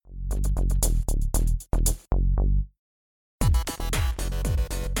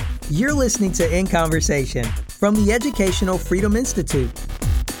You're listening to In Conversation from the Educational Freedom Institute.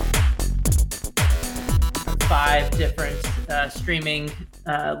 5 different streaming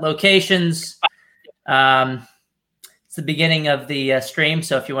locations. It's the beginning of the stream,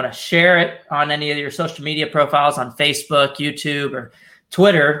 so if you want to share it on any of your social media profiles on Facebook, YouTube, or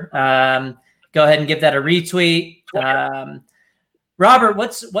Twitter, go ahead and give that a retweet. Robert,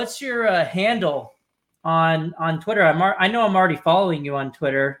 what's your handle on Twitter? I know I'm already following you on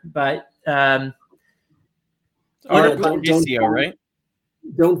Twitter, but right?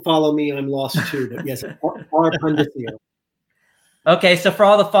 Don't follow me. I'm lost too. But yes, R. Pundicio. Okay, so for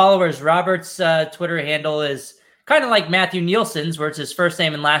all the followers, Robert's Twitter handle is kind of like Matthew Nielsen's, where it's his first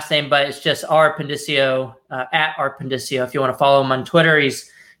name and last name, but it's just R. Pundicio, at R. Pundicio. If you want to follow him on Twitter, he's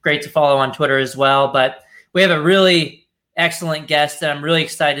great to follow on Twitter as well. But we have a really excellent guest that I'm really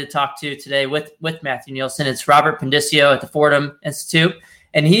excited to talk to today with Matthew Nielsen. It's Robert Pundicio at the Fordham Institute.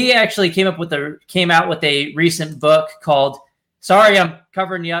 And he actually came out with a recent book called, sorry, I'm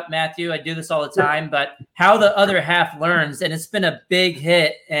covering you up, Matthew. I do this all the time, but How the Other Half Learns. And it's been a big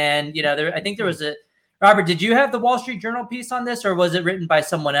hit. And, I think there was Robert, did you have the Wall Street Journal piece on this, or was it written by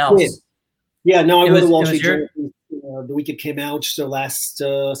someone else? Yeah, no, I wrote the Wall Street Journal piece the week it came out, so last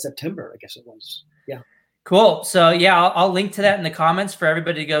September, I guess it was. Yeah. Cool. So, yeah, I'll link to that in the comments for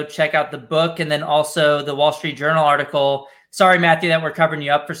everybody to go check out the book, and then also the Wall Street Journal article. Sorry, Matthew, that we're covering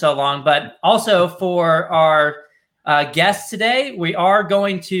you up for so long, but also for our guests today, we are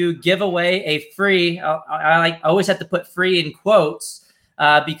going to give away a free, I always have to put free in quotes,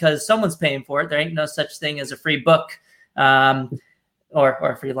 because someone's paying for it. There ain't no such thing as a free book or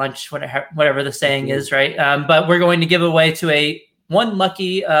a free lunch, whatever the saying is, right? But we're going to give away to one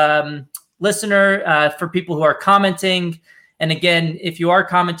lucky listener for people who are commenting. And again, if you are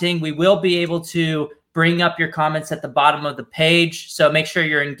commenting, we will be able to bring up your comments at the bottom of the page. So make sure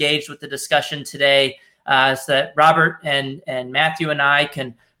you're engaged with the discussion today so that Robert and Matthew and I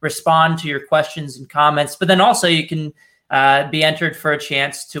can respond to your questions and comments. But then also you can be entered for a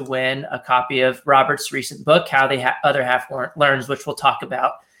chance to win a copy of Robert's recent book, How the Other Half Learns, which we'll talk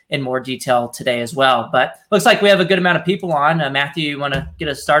about in more detail today as well. But looks like we have a good amount of people on. Matthew, you want to get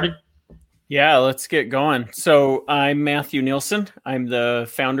us started? Yeah, let's get going. So I'm Matthew Nielsen. I'm the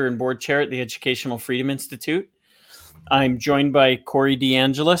founder and board chair at the Educational Freedom Institute. I'm joined by Corey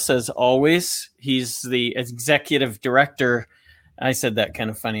DeAngelis, as always. He's the executive director. I said that kind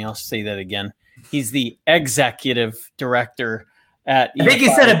of funny. I'll say that again. He's the executive director at EFI. I think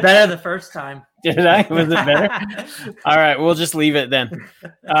you said it better the first time. Did I? Was it better? All right, we'll just leave it then.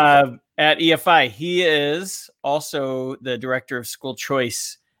 At EFI, he is also the director of school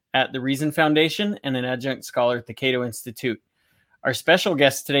choice at the Reason Foundation and an adjunct scholar at the Cato Institute. Our special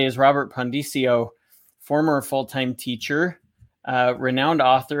guest today is Robert Pundicio, former full-time teacher, renowned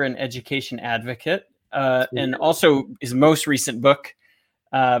author and education advocate, and also his most recent book,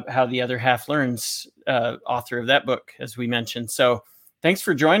 How the Other Half Learns, author of that book, as we mentioned. So thanks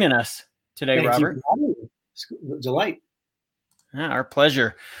for joining us today, Robert. It's a delight. Yeah, our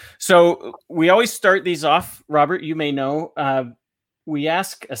pleasure. So we always start these off, Robert, you may know, we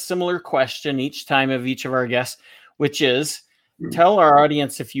ask a similar question each time of each of our guests, which is, tell our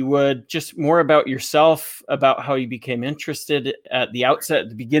audience, if you would, just more about yourself, about how you became interested at the outset, at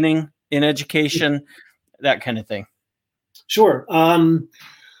the beginning in education, that kind of thing. Sure.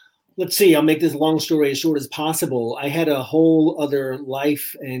 Let's see. I'll make this long story as short as possible. I had a whole other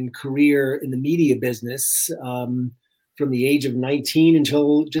life and career in the media business from the age of 19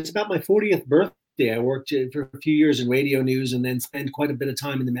 until just about my 40th birthday. I worked for a few years in radio news and then spent quite a bit of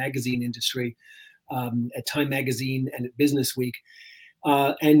time in the magazine industry at Time Magazine and at Business Week.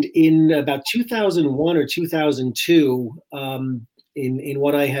 And in about 2001 or 2002, in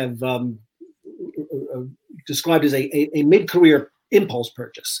what I have described as a mid-career impulse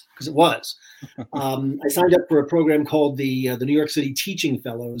purchase, because it was, I signed up for a program called the New York City Teaching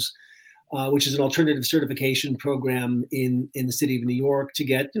Fellows, which is an alternative certification program in the city of New York to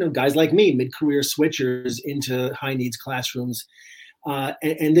get guys like me, mid-career switchers, into high needs classrooms.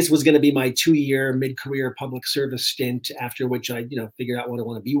 And this was going to be my 2-year mid-career public service stint, after which I figured out what I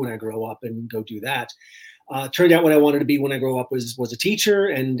want to be when I grow up and go do that. Turned out what I wanted to be when I grow up was a teacher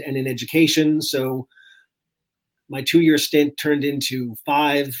and in education. So my 2-year stint turned into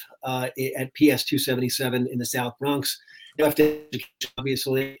 5 at PS 277 in the South Bronx. Left education,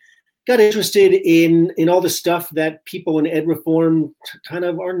 obviously. Got interested in all the stuff that people in ed reform kind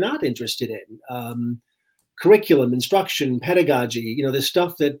of are not interested in. Curriculum, instruction, pedagogy, the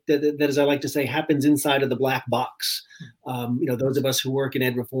stuff that, as I like to say, happens inside of the black box. Those of us who work in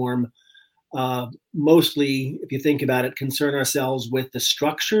ed reform mostly, if you think about it, concern ourselves with the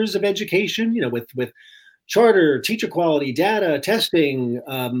structures of education, with charter, teacher quality, data, testing,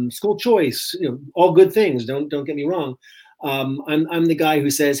 school choice, all good things. Don't get me wrong. I'm the guy who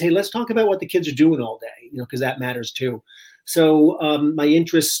says, hey, let's talk about what the kids are doing all day, because that matters too. So my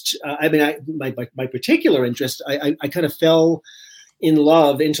interest, my particular interest, I kind of fell in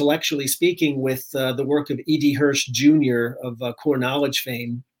love, intellectually speaking, with the work of E.D. Hirsch Jr. of Core Knowledge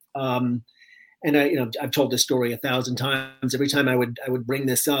fame. And I've told this story 1,000 times. Every time I would bring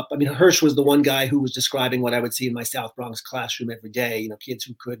this up. I mean, Hirsch was the one guy who was describing what I would see in my South Bronx classroom every day. Kids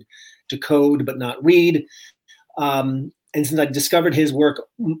who could decode but not read. And since I discovered his work,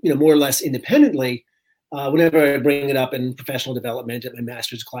 more or less independently, whenever I bring it up in professional development at my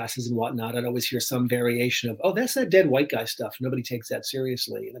master's classes and whatnot, I'd always hear some variation of, "Oh, that's that dead white guy stuff. Nobody takes that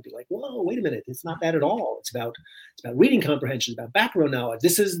seriously." And I'd be like, "Whoa, wait a minute! It's not that at all. It's about reading comprehension, about background knowledge.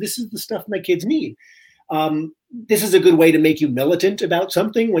 This is the stuff my kids need." This is a good way to make you militant about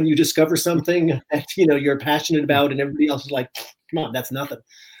something when you discover something that you're passionate about, and everybody else is like, "Come on, that's nothing."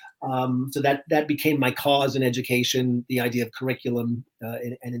 So that became my cause in education, the idea of curriculum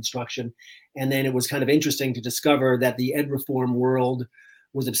and instruction. And then it was kind of interesting to discover that the ed reform world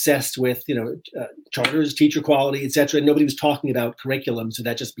was obsessed with, charters, teacher quality, et cetera. And nobody was talking about curriculum. So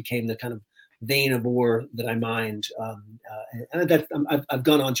that just became the kind of vein of war that I mined. And I've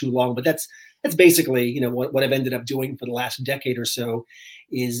gone on too long, but that's basically, what I've ended up doing for the last decade or so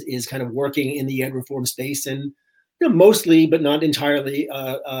is kind of working in the ed reform space and, mostly, but not entirely,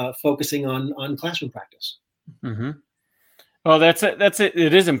 focusing on classroom practice. Mm-hmm. Well, that's it.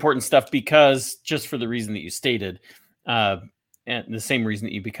 It is important stuff because just for the reason that you stated, and the same reason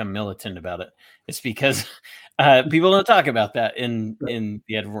that you become militant about it, it's because people don't talk about that in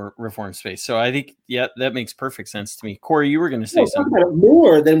the ed reform space. So I think, that makes perfect sense to me. Corey, you were going to say something. Talk about it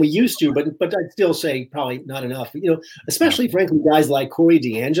more than we used to, but I'd still say probably not enough. Especially frankly, guys like Corey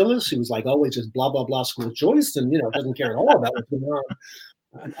DeAngelis, who's like always just blah blah blah school choice, and doesn't care at all about what's going on.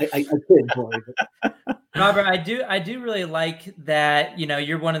 I kid, Corey. Robert, I do really like that.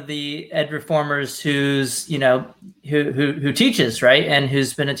 You're one of the ed reformers who's who teaches, right, and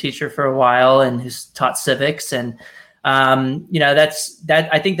who's been a teacher for a while and who's taught civics, and that's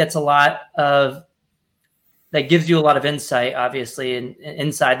I think that's a lot of that gives you a lot of insight, obviously,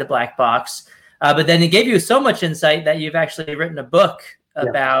 inside the black box. But then it gave you so much insight that you've actually written a book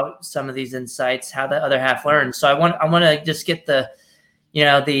about some of these insights, how the other half learns. So I want to just get the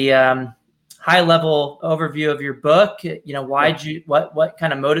high level overview of your book. What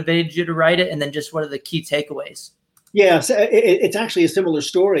kind of motivated you to write it, and then just what are the key takeaways? Yeah, so it's actually a similar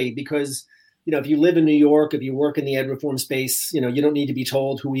story because if you live in New York, if you work in the ed reform space, you don't need to be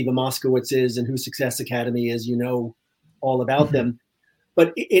told who Eva Moskowitz is and who Success Academy is. All about mm-hmm. them.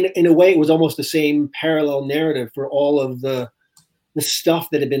 But in a way, it was almost the same parallel narrative for all of the stuff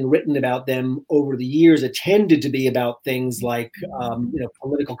that had been written about them over the years. It tended to be about things like,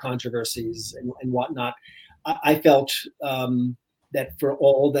 political controversies and whatnot. I felt that for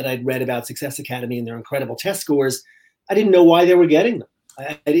all that I'd read about Success Academy and their incredible test scores, I didn't know why they were getting them.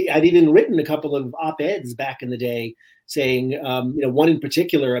 I'd even written a couple of op-eds back in the day saying, one in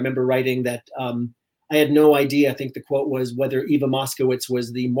particular, I remember writing that I had no idea, I think the quote was, whether Eva Moskowitz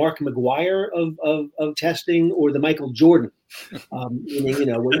was the Mark McGuire of testing or the Michael Jordan. You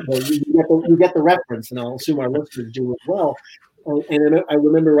get the reference, and I'll assume our listeners do as well. And I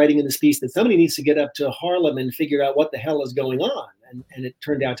remember writing in this piece that somebody needs to get up to Harlem and figure out what the hell is going on. And it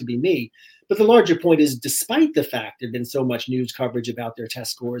turned out to be me. But the larger point is, despite the fact there'd been so much news coverage about their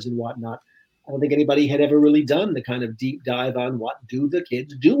test scores and whatnot, I don't think anybody had ever really done the kind of deep dive on what do the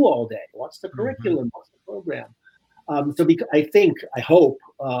kids do all day? What's the curriculum? What's the program? I hope,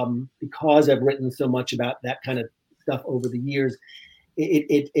 because I've written so much about that kind of stuff over the years,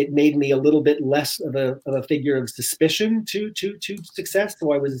 it made me a little bit less of a figure of suspicion to success.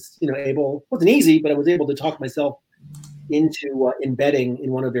 So I was, wasn't easy, but I was able to talk myself into embedding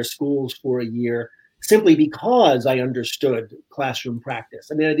in one of their schools for a year, simply because I understood classroom practice.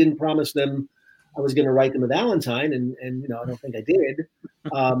 I mean, I didn't promise them I was going to write them a Valentine, and I don't think I did.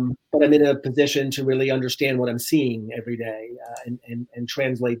 But I'm in a position to really understand what I'm seeing every day and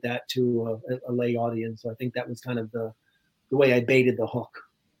translate that to a lay audience. So I think that was kind of the way I baited the hook.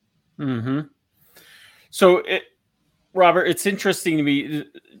 Mm-hmm. So, Robert, it's interesting to me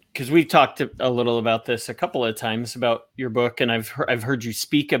because we've talked a little about this a couple of times about your book, and I've heard you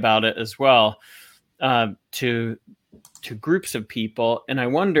speak about it as well to groups of people. And I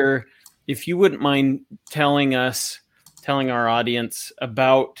wonder if you wouldn't mind telling our audience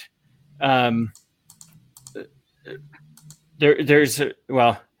about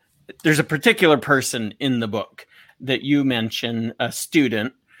there's a particular person in the book that you mention, a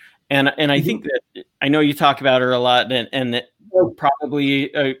student, and I think that I know you talk about her a lot, and that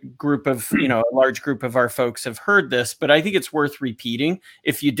probably a group of, a large group of our folks have heard this, but I think it's worth repeating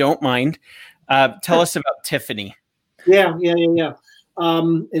if you don't mind. Tell us about Tiffany. Yeah.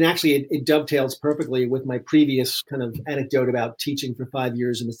 And actually, it dovetails perfectly with my previous kind of anecdote about teaching for 5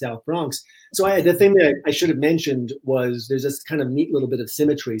 years in the South Bronx. So the thing that I should have mentioned was there's this kind of neat little bit of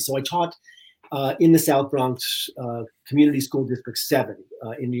symmetry. So I taught in the South Bronx Community School District 7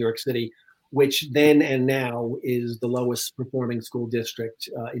 in New York City, which then and now is the lowest performing school district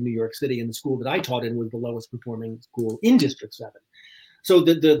in New York City. And the school that I taught in was the lowest performing school in District 7. So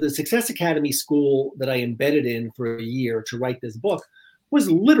the Success Academy school that I embedded in for a year to write this book was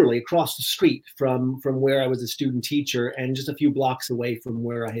literally across the street from where I was a student teacher and just a few blocks away from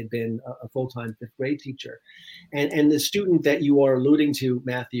where I had been a full-time 5th grade teacher. And the student that you are alluding to,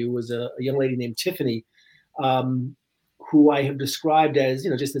 Matthew, was a young lady named Tiffany, who I have described as,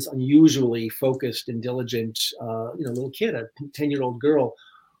 just this unusually focused and diligent, little kid, a 10-year-old girl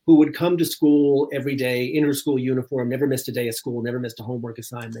who would come to school every day in her school uniform, never missed a day of school, never missed a homework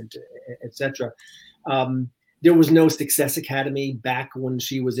assignment, etc. There was no Success Academy back when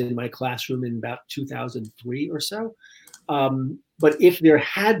she was in my classroom in about 2003 or so. But if there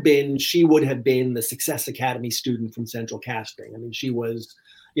had been, she would have been the Success Academy student from Central Casting. I mean, she was,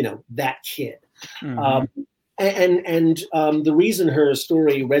 that kid. Mm-hmm. The reason her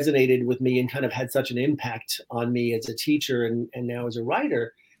story resonated with me and kind of had such an impact on me as a teacher and now as a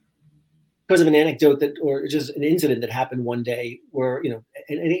writer, because of an anecdote or just an incident that happened one day where,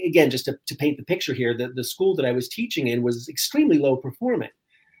 and again, just to paint the picture here, the school that I was teaching in was extremely low performing.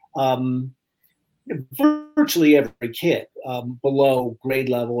 Virtually every kid below grade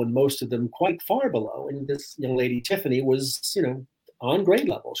level, and most of them quite far below. And this young lady, Tiffany, was, on grade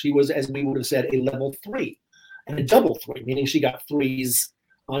level. She was, as we would have said, a level 3 and a double 3, meaning she got 3s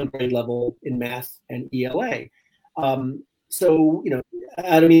on grade level in math and ELA. So,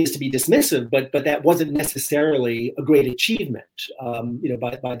 I don't mean this to be dismissive, but that wasn't necessarily a great achievement,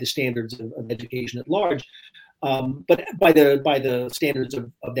 by the standards of education at large. But by the standards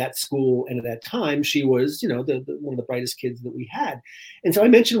of that school and at that time, she was, one of the brightest kids that we had. And so I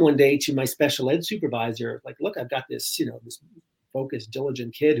mentioned one day to my special ed supervisor, like, look, I've got this, this focused,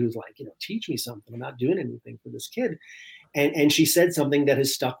 diligent kid who's like, teach me something. I'm not doing anything for this kid. And she said something that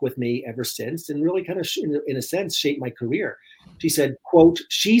has stuck with me ever since and really kind of, in a sense, shaped my career. She said, quote,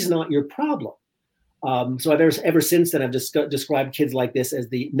 "She's not your problem." So I've ever since then, I've described kids like this as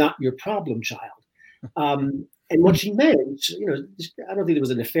the not your problem child. And what she meant, I don't think there was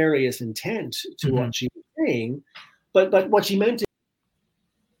a nefarious intent to what she was saying, but what she meant.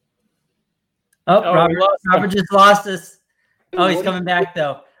 Robert just lost us. Oh, he's coming back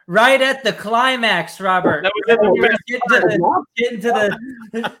though. Right at the climax, Robert. Get into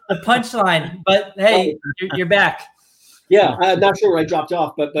the punchline. But hey, you're back. Yeah, I'm not sure where I dropped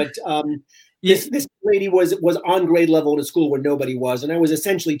off, but this lady was on grade level in a school where nobody was, and I was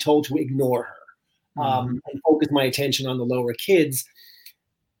essentially told to ignore her and focus my attention on the lower kids.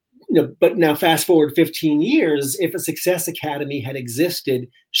 But now fast forward 15 years, if a Success Academy had existed,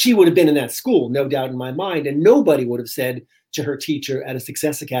 she would have been in that school, no doubt in my mind, and nobody would have said to her teacher at a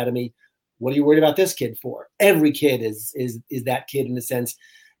Success Academy, "What are you worried about this kid for?" Every kid is that kid in a sense.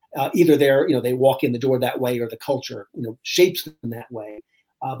 Either they walk in the door that way, or the culture shapes them that way.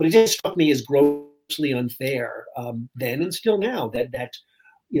 But it just struck me as grossly unfair then and still now that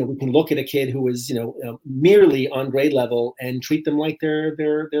we can look at a kid who is merely on grade level and treat them like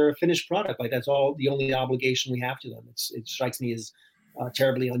they're a finished product. Like that's the only obligation we have to them. It strikes me as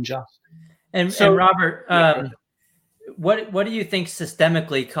terribly unjust. And Robert, what do you think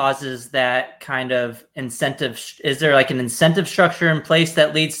systemically causes that kind of incentive? Is there like an incentive structure in place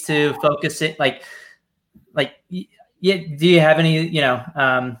that leads to focusing? Do you have any,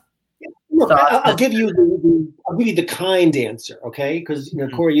 Look, I'll give you the kind answer, okay? Because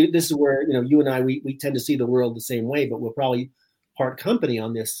Corey, this is where you and I we tend to see the world the same way, but we'll probably part company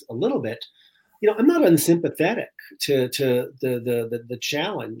on this a little bit. I'm not unsympathetic to the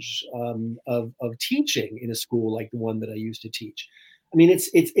challenge of teaching in a school like the one that I used to teach. I mean,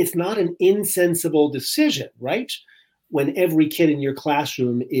 it's not an insensible decision, right? When every kid in your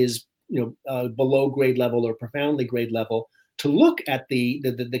classroom is below grade level or profoundly grade level, to look at the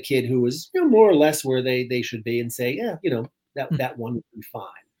kid who is more or less where they should be and say, yeah, that one would be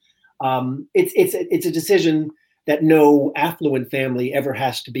fine. It's a decision that no affluent family ever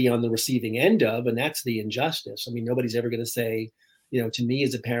has to be on the receiving end of, and that's the injustice. I mean, nobody's ever going to say, to me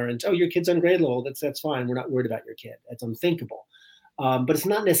as a parent, "Oh, your kid's on grade level. That's fine. We're not worried about your kid." That's unthinkable. but it's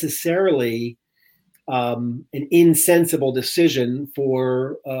not necessarily an insensible decision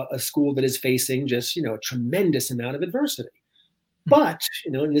for a school that is facing just, a tremendous amount of adversity. But,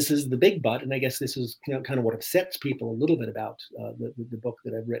 and this is the big but, and I guess this is kind of what upsets people a little bit about the book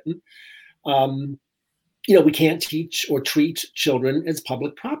that I've written. We can't teach or treat children as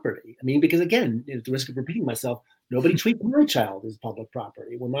public property. I mean, because again, at the risk of repeating myself, nobody treats my child as public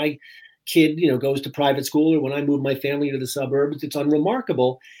property. When my kid, goes to private school, or when I move my family to the suburbs, it's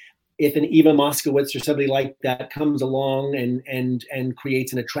unremarkable if an Eva Moskowitz or somebody like that comes along and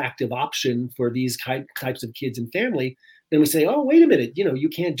creates an attractive option for these types of kids and family. Then we say, oh, wait a minute, you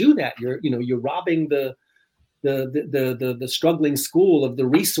can't do that. You're robbing the struggling school of the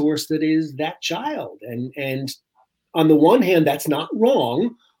resource that is that child. And on the one hand, that's not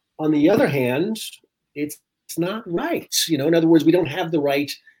wrong. On the other hand, it's not right. In other words, we don't have the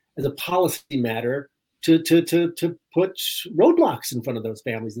right as a policy matter to put roadblocks in front of those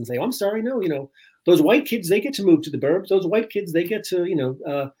families and say, oh, I'm sorry, no, those white kids, they get to move to the burbs. Those white kids, they get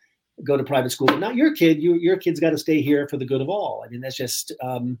to, go to private school, but not your kid. Your kid's got to stay here for the good of all. I mean, that's just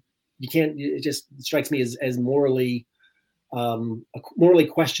you can't. It just strikes me as morally a morally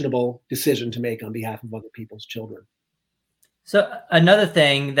questionable decision to make on behalf of other people's children. So another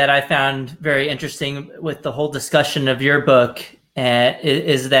thing that I found very interesting with the whole discussion of your book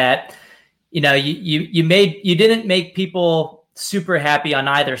is that you didn't make people super happy on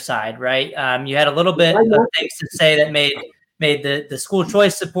either side, right? You had a little bit of things to say that made the school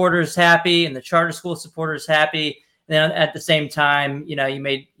choice supporters happy and the charter school supporters happy. And then at the same time, you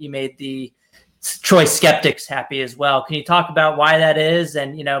made the choice skeptics happy as well. Can you talk about why that is,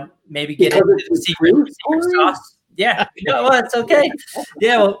 and maybe get into the secret sauce? Yeah, well, it's okay.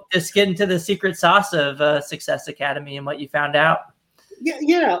 Yeah, well, just get into the secret sauce of Success Academy and what you found out.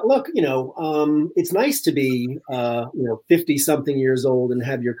 Yeah. Look, it's nice to be, 50 something years old and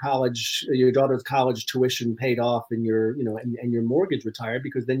have your daughter's college tuition paid off and your mortgage retired,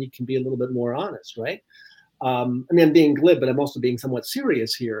 because then you can be a little bit more honest, right? I mean, I'm being glib, but I'm also being somewhat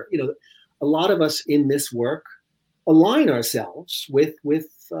serious here. A lot of us in this work align ourselves with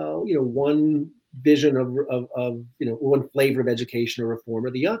one vision of one flavor of education or reform or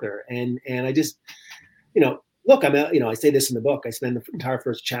the other, and I just, look, I say this in the book. I spend the entire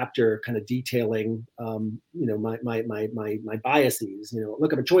first chapter kind of detailing, my biases.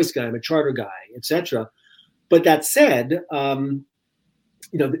 Look, I'm a choice guy, I'm a charter guy, etc. But that said,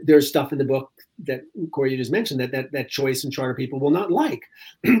 there's stuff in the book that Corey, you just mentioned that choice and charter people will not like,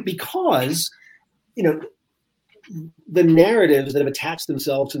 because, the narratives that have attached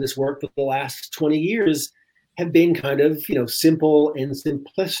themselves to this work for the last 20 years have been kind of, simple and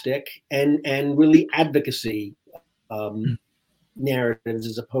simplistic and really advocacy narratives,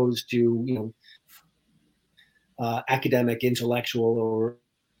 as opposed to, academic, intellectual,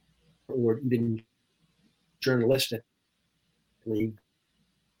 or even journalistically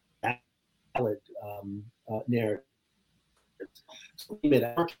valid narratives. So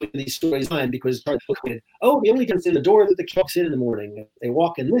these stories because the only difference in the door that the kid walks in the morning. They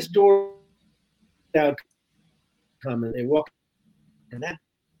walk in this door, out come, and they walk in that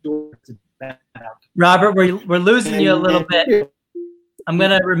door. Robert, we're losing you a little bit. I'm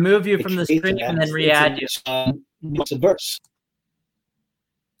going to remove you from the stream and then re-add you. It's a verse.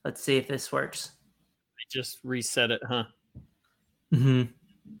 Let's see if this works. I just reset it, huh? Mm-hmm.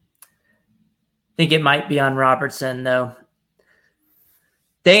 I think it might be on Robertson, though.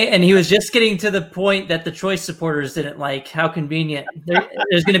 And he was just getting to the point that the choice supporters didn't like. How convenient.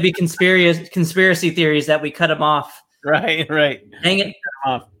 There's going to be conspiracy theories that we cut him off. Right. Dang it.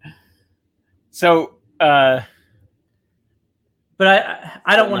 So, but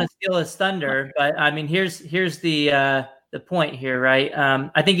I don't want to steal his thunder. But I mean, here's the point here, right?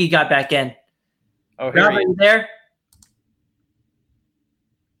 I think he got back in. Oh, Robert, you there?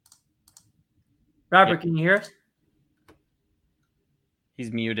 Robert, Can you hear us?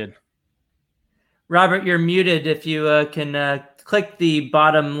 He's muted. Robert, you're muted. If you can click the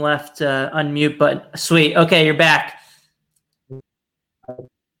bottom left unmute button. Sweet. Okay, you're back.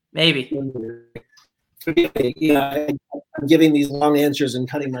 Maybe. Yeah, I'm giving these long answers and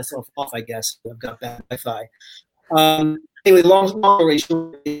cutting myself off, I guess. I've got bad Wi-Fi. Anyway, long story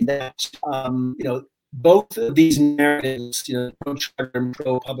short, that both of these narratives, pro-charter and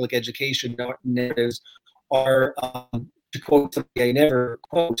pro-public education narratives, are, to quote somebody I never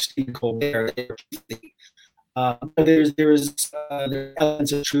quote, Stephen Colbert, there's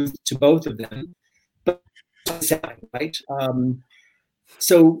elements of truth to both of them, but right.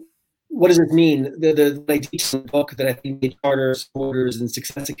 So what does it mean? The I teach in the book that I think made charter supporters and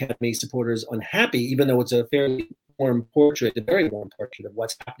Success Academy supporters unhappy, even though it's a fairly warm portrait, a very warm portrait of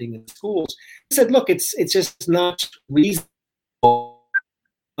what's happening in schools. He said, look, it's just not reasonable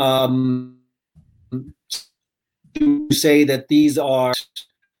to say that these are,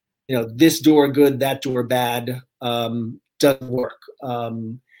 this door good, that door bad, doesn't work.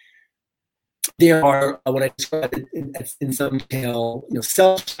 There are what I described in some detail,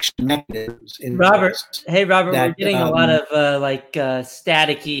 self-selection mechanisms. Robert, we're getting a lot of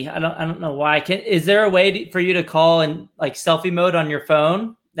staticky. I don't know why. Is there a way for you to call in like selfie mode on your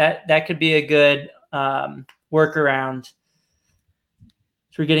phone? That could be a good workaround.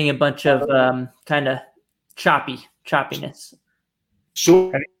 So we're getting a bunch of kind of choppiness.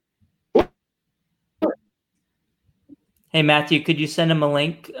 Sure. Hey Matthew, could you send him a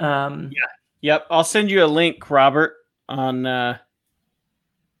link? Yeah. Yep, I'll send you a link, Robert, on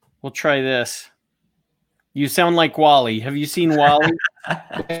we'll try this. You sound like Wally. Have you seen Wally?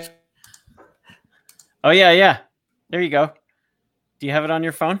 Oh, yeah. There you go. Do you have it on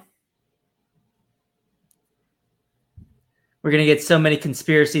your phone? We're going to get so many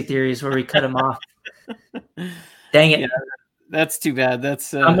conspiracy theories where we cut them off. Dang it. Yeah, that's too bad.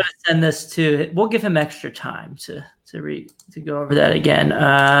 That's I'm going to send this we'll give him extra time to go over that again.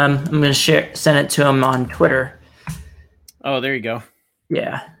 I'm going to send it to him on Twitter. Oh, there you go.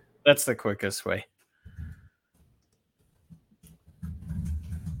 Yeah. That's the quickest way.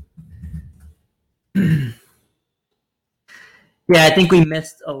 Yeah, I think we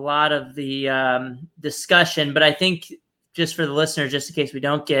missed a lot of the discussion, but I think just for the listener, just in case we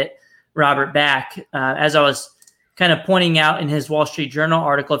don't get Robert back, as I was kind of pointing out in his Wall Street Journal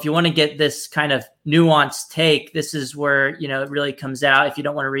article, if you want to get this kind of nuanced take, this is where, it really comes out. If you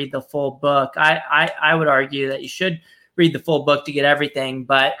don't want to read the full book, I would argue that you should read the full book to get everything.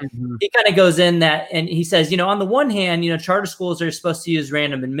 But he kind of goes in that, and he says, on the one hand, charter schools are supposed to use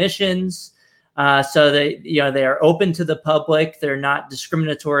random admissions. So they are open to the public. They're not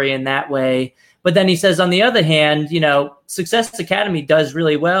discriminatory in that way. But then he says, on the other hand, Success Academy does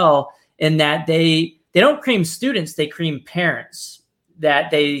really well in that they don't cream students, they cream parents, that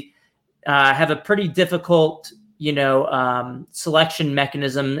they have a pretty difficult, selection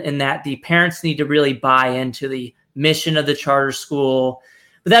mechanism in that the parents need to really buy into the mission of the charter school.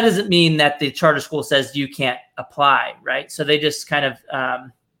 But that doesn't mean that the charter school says you can't apply, right? So they just kind of,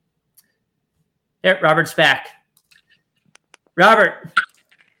 there, Robert's back. Robert.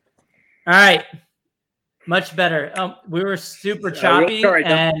 All right. Much better. We were super choppy, sorry,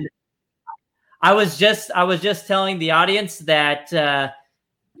 and I was just telling the audience that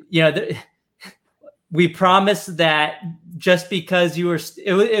we promised that just because you were,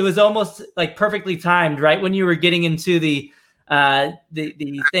 it was almost like perfectly timed, right when you were getting into the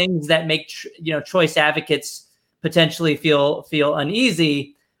things that make choice advocates potentially feel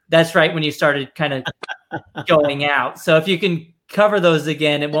uneasy. That's right when you started kind of going out. So if you can cover those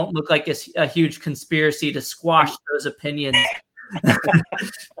again, it won't look like a huge conspiracy to squash those opinions.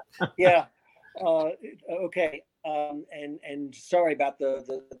 Yeah. Okay. And sorry about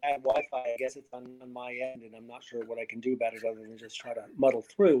the bad Wi-Fi. I guess it's on my end, and I'm not sure what I can do about it other than just try to muddle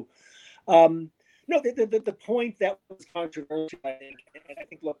through. No, the point that was controversial, I think, and I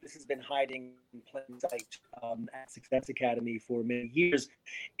think, look, this has been hiding in plain sight at Success Academy for many years.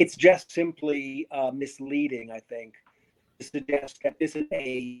 It's just simply misleading, I think, to suggest that this is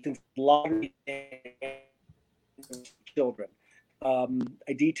a lottery children.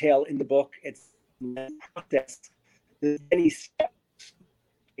 I detail in the book it's process. There's many steps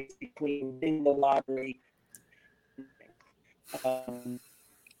between in the lottery.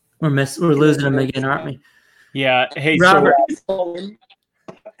 We're losing him again, aren't we? Yeah. Hey, Robert.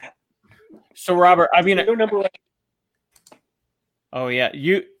 So Robert, I mean, number. oh yeah,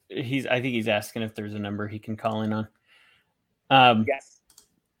 I think he's asking if there's a number he can call in on. Yes.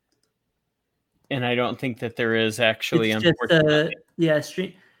 And I don't think that there is actually. It's just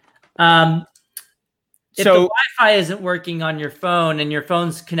stream. If So the Wi-Fi isn't working on your phone and your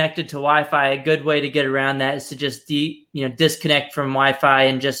phone's connected to Wi-Fi, a good way to get around that is to just disconnect from Wi-Fi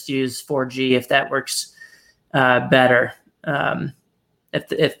and just use 4G if that works better.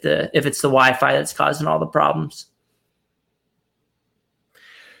 If it's the Wi-Fi that's causing all the problems.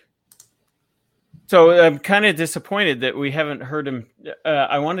 So I'm kind of disappointed that we haven't heard him.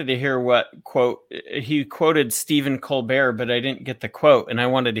 I wanted to hear what quote he quoted Stephen Colbert, but I didn't get the quote, and I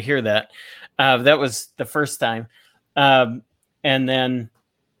wanted to hear that. That was the first time. And then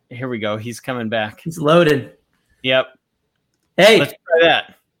here we go. He's coming back. He's loaded. Yep. Hey, let's try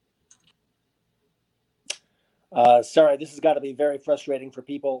that. Sorry, this has got to be very frustrating for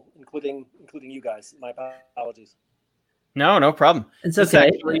people, including you guys. My apologies. No problem. It's okay.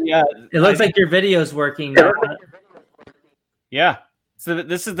 It looks like your video is working. Yeah. So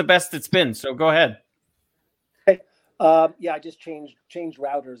this is the best it's been. So go ahead. Yeah, I just changed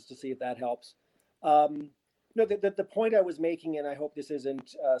routers to see if that helps. No, the point I was making, and I hope this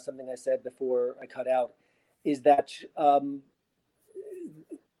isn't something I said before I cut out, is that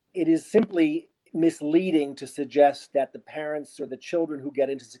it is simply misleading to suggest that the parents or the children who get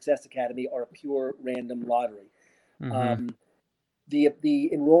into Success Academy are a pure random lottery. Mm-hmm. The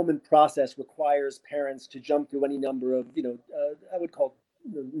enrollment process requires parents to jump through any number of, I would call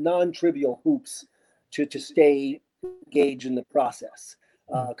non-trivial hoops to stay engaged in the process.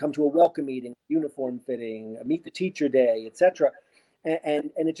 Come to a welcome meeting, uniform fitting, meet the teacher day, etc. And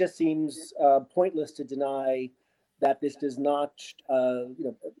it just seems pointless to deny that this does not,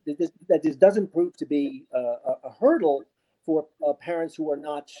 that this doesn't prove to be a hurdle for parents who are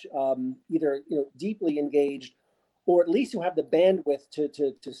not either deeply engaged, or at least who have the bandwidth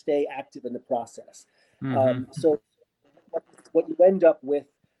to stay active in the process. Mm-hmm. So what you end up with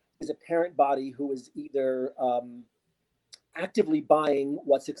is a parent body who is either actively buying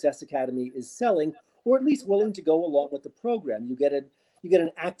what Success Academy is selling, or at least willing to go along with the program. You get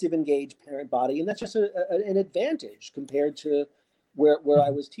an active, engaged parent body, and that's just an advantage compared to where I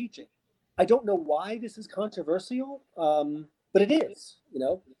was teaching. I don't know why this is controversial, but it is,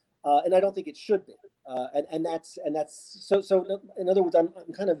 and I don't think it should be. And that's so. In other words, I'm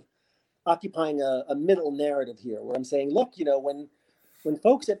kind of occupying a middle narrative here, where I'm saying, look, when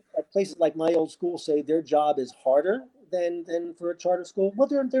folks at places like my old school say their job is harder than for a charter school, well,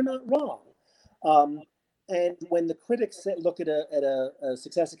 they're not wrong. And when the critics look at a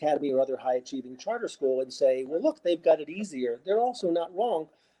Success Academy or other high achieving charter school and say, well, look, they've got it easier, they're also not wrong.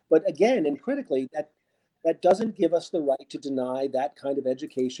 But again, and critically, that doesn't give us the right to deny that kind of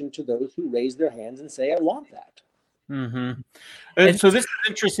education to those who raise their hands and say, I want that. Mm-hmm. And so this is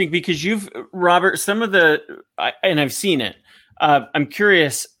interesting because Robert, and I've seen it. I'm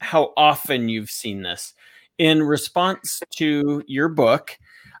curious how often you've seen this. In response to your book,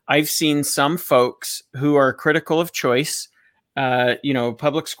 I've seen some folks who are critical of choice,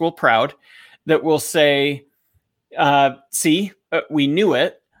 public school proud, that will say, we knew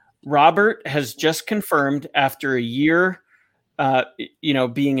it. Robert has just confirmed after a year,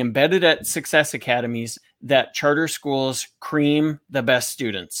 being embedded at Success Academies, that charter schools cream the best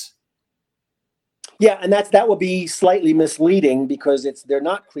students. Yeah, and that would be slightly misleading because they're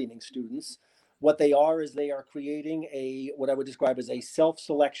not creaming students. What they are is they are creating what I would describe as a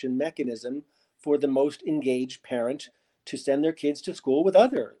self-selection mechanism for the most engaged parent to send their kids to school with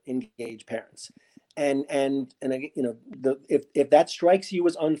other engaged parents. And if that strikes you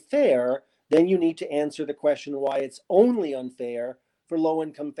as unfair, then you need to answer the question why it's only unfair for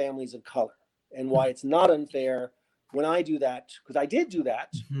low-income families of color, and why it's not unfair when I do that, because I did do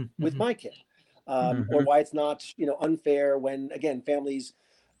that with my kid, or why it's not unfair when, again, families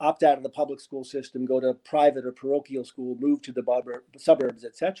opt out of the public school system, go to private or parochial school, move to the suburbs,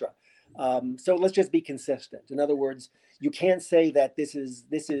 etc. So let's just be consistent. In other words, you can't say that this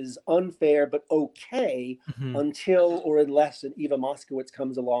is unfair but okay until or unless an Eva Moskowitz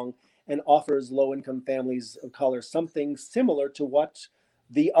comes along and offers low-income families of color something similar to what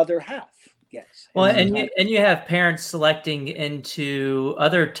the other half gets. Well, and you have parents selecting into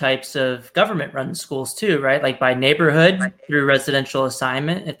other types of government-run schools too, right? Like by neighborhood through residential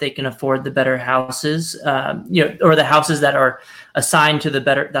assignment, if they can afford the better houses, or the houses that are assigned to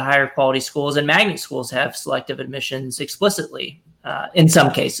the higher quality schools. And magnet schools have selective admissions explicitly in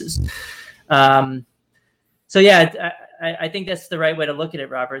some cases. So yeah, I think that's the right way to look at it,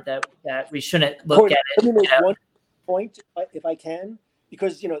 Robert. That we shouldn't look at it. Let me make one point, if I can.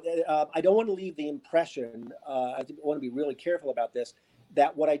 Because, I don't want to leave the impression, I want to be really careful about this,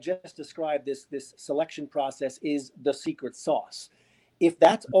 that what I just described, this selection process, is the secret sauce. If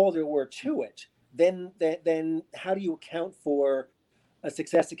that's all there were to it, then how do you account for a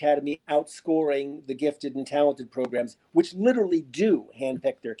Success Academy outscoring the gifted and talented programs, which literally do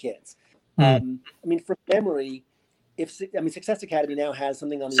handpick their kids? From memory, Success Academy now has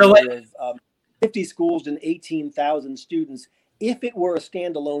something on the order of 50 schools and 18,000 students. If it were a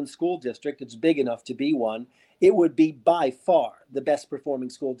standalone school district, it's big enough to be one, it would be by far the best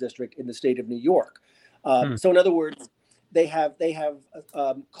performing school district in the state of New York. So in other words, they have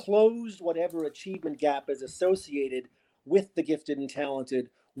closed whatever achievement gap is associated with the gifted and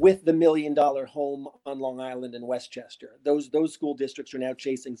talented, with the $1 million home on Long Island and Westchester. Those school districts are now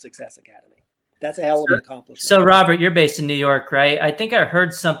chasing Success Academy. That's a hell of an accomplishment. So Robert, you're based in New York, right? I think I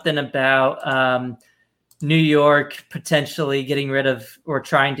heard something about New York potentially getting rid of or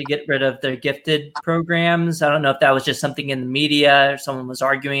trying to get rid of their gifted programs. I don't know if that was just something in the media or someone was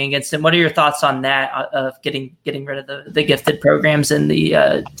arguing against it. What are your thoughts on that, of getting rid of the gifted programs in the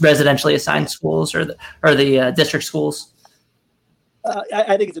residentially assigned schools or the district schools?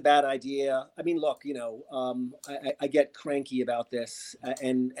 I think it's a bad idea. I mean, look, I get cranky about this,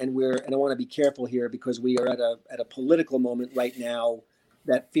 and I want to be careful here because we are at a political moment right now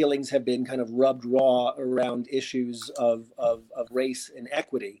that feelings have been kind of rubbed raw around issues of race and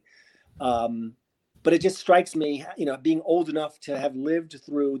equity. But it just strikes me, being old enough to have lived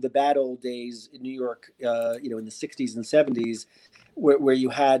through the bad old days in New York, in the 60s and 70s, where you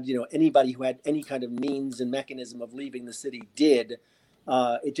had, anybody who had any kind of means and mechanism of leaving the city did.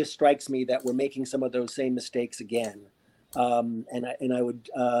 It just strikes me that we're making some of those same mistakes again. And I would,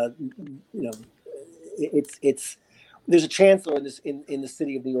 there's a chancellor in the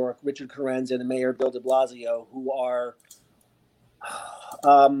city of New York, Richard Karenzza, and the mayor, Bill de Blasio, who are,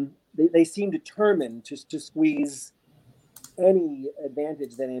 they seem determined to squeeze any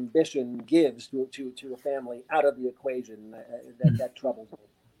advantage that ambition gives to a family out of the equation. That troubles me.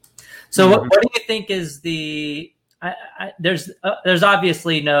 So what do you think is there's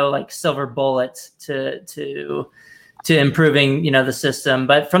obviously no silver bullet to improving, the system,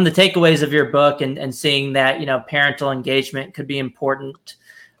 but from the takeaways of your book and seeing that, parental engagement could be important.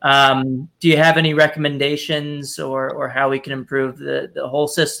 Do you have any recommendations or how we can improve the whole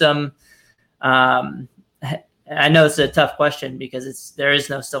system? I know it's a tough question because there is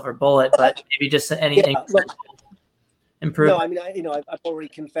no silver bullet, but maybe just anything improve. No, I mean, I've already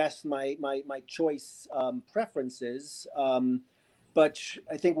confessed my choice preferences. But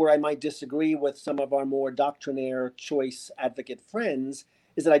I think where I might disagree with some of our more doctrinaire choice advocate friends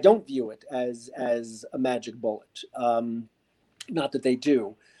is that I don't view it as a magic bullet. Not that they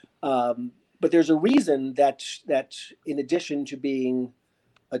do. But there's a reason that in addition to being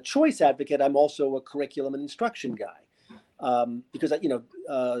a choice advocate, I'm also a curriculum and instruction guy. Because,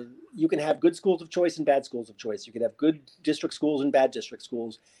 you can have good schools of choice and bad schools of choice. You can have good district schools and bad district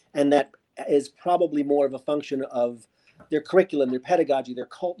schools. And that is probably more of a function of their curriculum, their pedagogy, their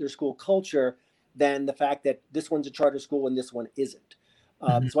school culture, than the fact that this one's a charter school and this one isn't.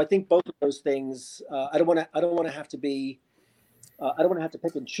 So I think both of those things. I don't want to have to be. I don't want to have to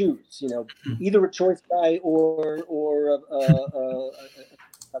pick and choose. Either a choice guy or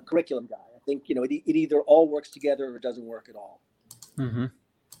a curriculum guy. I think it either all works together or it doesn't work at all. Mm-hmm.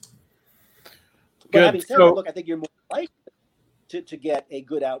 But having said that, look, I think you're more likely to get a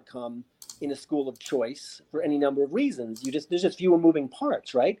good outcome in a school of choice for any number of reasons. There's just fewer moving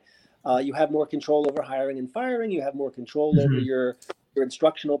parts, right? You have more control over hiring and firing. You have more control over your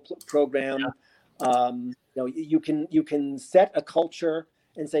instructional program. You can set a culture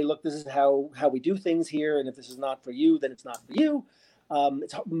and say, look, this is how we do things here, and if this is not for you, then it's not for you.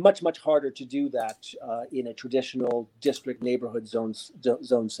 It's much, much harder to do that in a traditional district neighborhood zone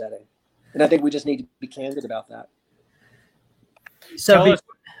setting. And I think we just need to be candid about that. So,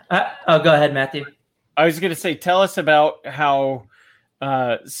 go ahead, Matthew. I was going to say, tell us about how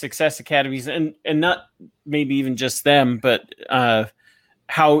Success Academies, and not maybe even just them, but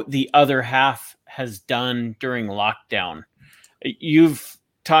how the other half has done during lockdown. You've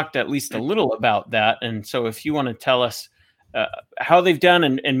talked at least a little about that. And so if you want to tell us how they've done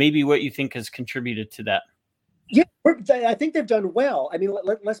and maybe what you think has contributed to that. Yeah, I think they've done well. I mean,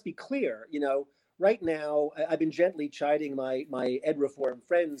 let's be clear. Right now, I've been gently chiding my ed reform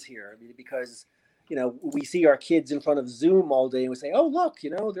friends here because, we see our kids in front of Zoom all day and we say, oh, look,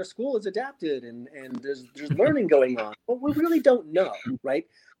 their school is adapted and there's learning going on. But we really don't know, right?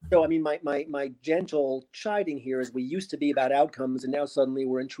 So, I mean, my gentle chiding here is we used to be about outcomes and now suddenly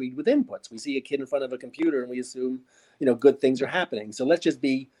we're intrigued with inputs. We see a kid in front of a computer and we assume, good things are happening. So let's just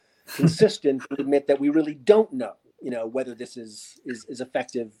be consistent and admit that we really don't know, whether this is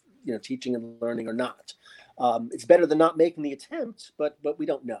effective, teaching and learning or not. It's better than not making the attempt, but we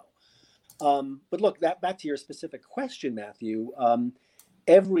don't know. But look, back to your specific question, Matthew,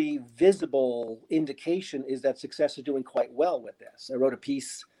 every visible indication is that Success is doing quite well with this. I wrote a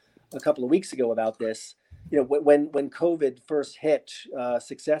piece a couple of weeks ago about this. When COVID first hit,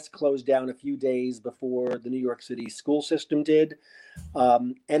 Success closed down a few days before the New York City school system did,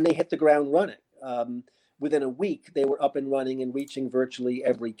 and they hit the ground running. Within a week, they were up and running and reaching virtually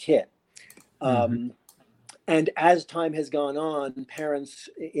every kid. And as time has gone on, parents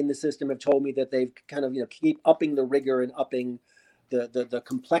in the system have told me that they've kind of keep upping the rigor and upping the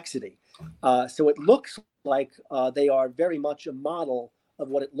complexity. So it looks like they are very much a model of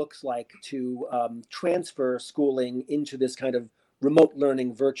what it looks like to transfer schooling into this kind of remote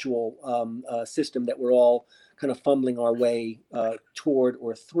learning virtual system that we're all kind of fumbling our way toward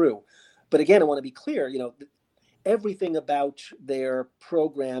or through. But again, I want to be clear, everything about their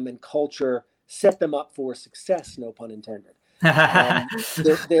program and culture set them up for success, no pun intended.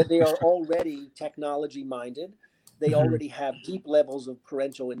 They are already technology minded. They already have deep levels of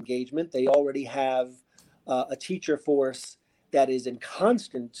parental engagement. They already have a teacher force that is in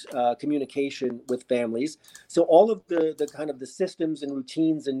constant communication with families. So all of the kind of the systems and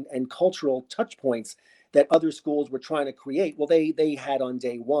routines and cultural touch points that other schools were trying to create, well, they had on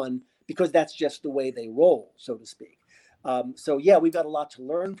day one, because that's just the way they roll, so to speak. So yeah, we've got a lot to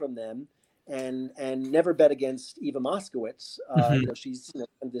learn from them, and never bet against Eva Moskowitz. She's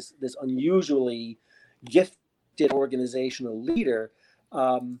this unusually gifted organizational leader.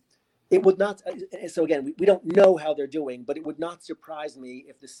 It would not. So again, we don't know how they're doing, but it would not surprise me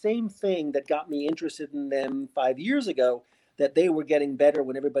if the same thing that got me interested in them 5 years ago, that they were getting better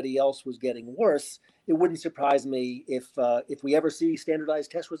when everybody else was getting worse. It wouldn't surprise me if we ever see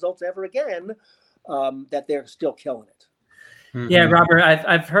standardized test results ever again, that they're still killing it. Yeah, Robert,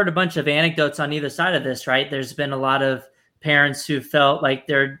 I've heard a bunch of anecdotes on either side of this, right? There's been a lot of parents who felt like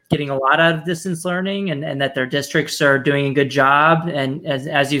they're getting a lot out of distance learning and that their districts are doing a good job. And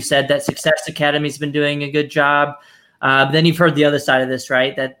as you said, that Success Academy's been doing a good job. Then you've heard the other side of this,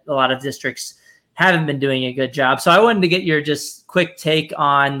 right? That a lot of districts haven't been doing a good job. So I wanted to get your just quick take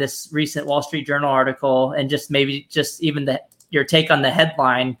on this recent Wall Street Journal article, and just maybe just even your take on the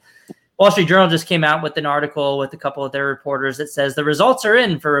headline. Wall Street Journal just came out with an article with a couple of their reporters that says the results are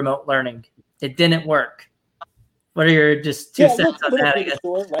in for remote learning. It didn't work. What are your just two cents on that? I guess?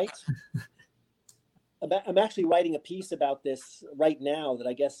 Sure, right? I'm actually writing a piece about this right now that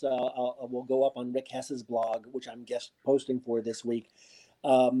I guess will go up on Rick Hess's blog, which I'm guest posting for this week.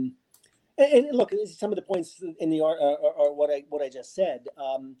 And look, some of the points in the art are what I just said.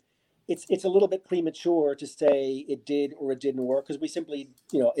 It's a little bit premature to say it did or it didn't work, because we simply,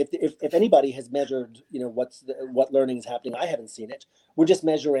 if anybody has measured, what learning is happening, I haven't seen it. We're just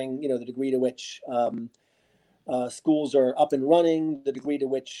measuring, the degree to which schools are up and running, the degree to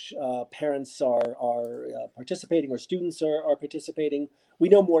which parents are participating or students are participating. We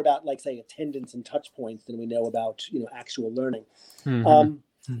know more about, like, say, attendance and touch points than we know about, actual learning.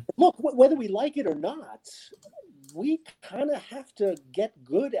 Look, whether we like it or not, we kind of have to get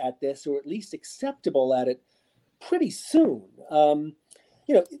good at this, or at least acceptable at it, pretty soon.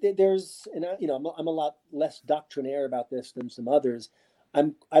 There's, and I'm a lot less doctrinaire about this than some others.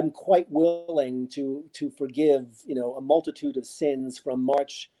 I'm quite willing to forgive, a multitude of sins from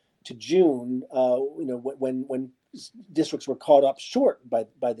March to June, when districts were caught up short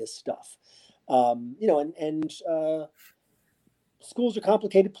by this stuff. Schools are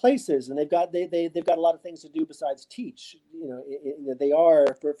complicated places, and they've got a lot of things to do besides teach. They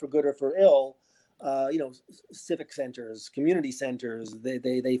are, for good or for ill, civic centers, community centers.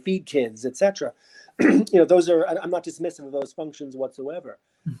 They feed kids, etc. Those are. I'm not dismissive of those functions whatsoever.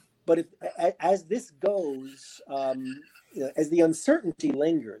 But as this goes, as the uncertainty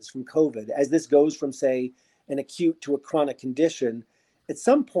lingers from COVID, as this goes from, say, an acute to a chronic condition, at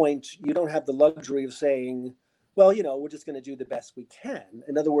some point you don't have the luxury of saying, well, we're just going to do the best we can.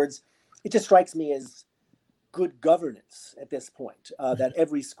 In other words, it just strikes me as good governance at this point, that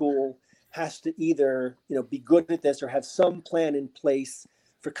every school has to either, be good at this or have some plan in place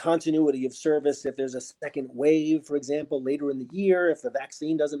for continuity of service if there's a second wave, for example, later in the year, if the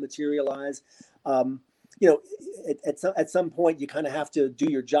vaccine doesn't materialize. At some point you kind of have to do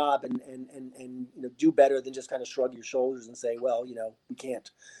your job and do better than just kind of shrug your shoulders and say, well, we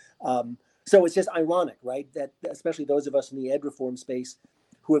can't. So it's just ironic, right, that especially those of us in the ed reform space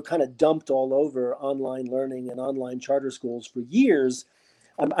who have kind of dumped all over online learning and online charter schools for years.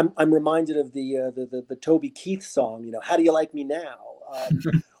 I'm reminded of the Toby Keith song, How Do You Like Me Now?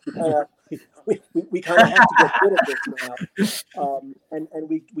 We kind of have to get good at this now, and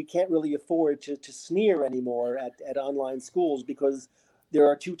we can't really afford to sneer anymore at online schools, because there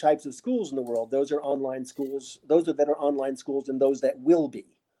are two types of schools in the world. Those are online schools. Those that are online schools, and those that will be.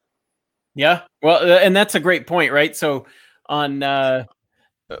 Yeah, well, and that's a great point, right? So on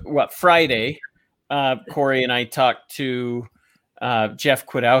Friday, Corey and I talked to Jeff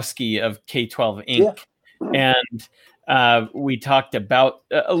Kwiatkowski of K-12 Inc. Yeah. And we talked about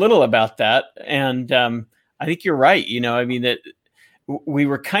a little about that. And I think you're right. That we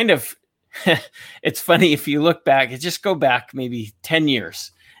were kind of, it's funny if you look back, just go back maybe 10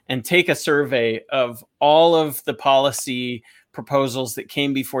 years and take a survey of all of the policy proposals that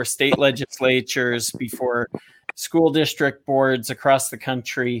came before state legislatures, before school district boards across the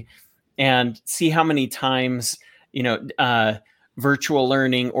country, and see how many times, virtual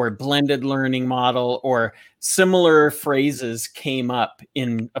learning or blended learning model, or similar phrases came up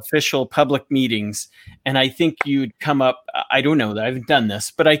in official public meetings. And I think you'd come up, I don't know that I haven't done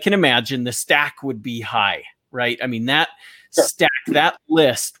this, but I can imagine the stack would be high, right? I mean, that stack, that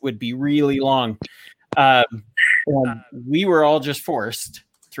list would be really long. We were all just forced,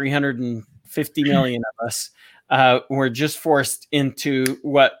 350 million of us, were just forced into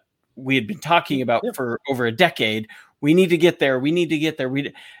what we had been talking about for over a decade. We need to get there. We need to get there.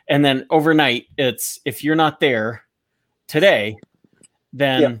 And then overnight, it's if you're not there today,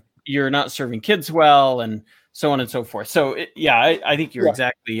 then you're not serving kids well, and so on and so forth. So I think you're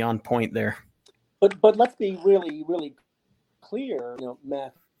exactly on point there. But let's be really, really clear,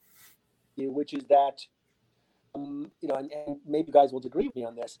 Matthew, which is that, and maybe you guys will agree with me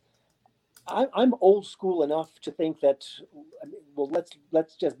on this. I'm old school enough to think that,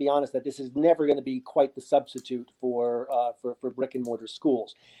 let's just be honest, that this is never going to be quite the substitute for brick and mortar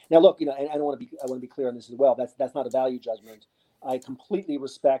schools. Now, look, and I want to be clear on this as well. That's not a value judgment. I completely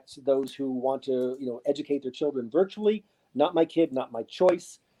respect those who want to, educate their children virtually. Not my kid, not my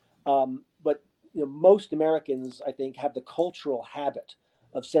choice. But most Americans, I think, have the cultural habit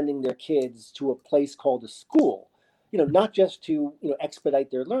of sending their kids to a place called a school. Not just to expedite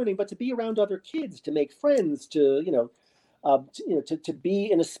their learning, but to be around other kids, to make friends, to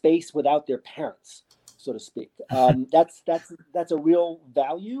be in a space without their parents, so to speak. That's a real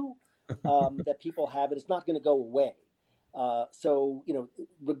value that people have, and it's not going to go away. So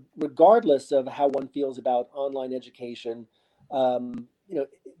regardless of how one feels about online education,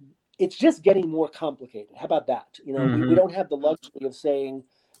 it's just getting more complicated. How about that? We don't have the luxury of saying,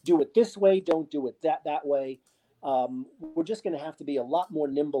 do it this way, don't do it that way. We're just going to have to be a lot more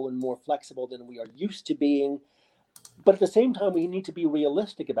nimble and more flexible than we are used to being. But at the same time, we need to be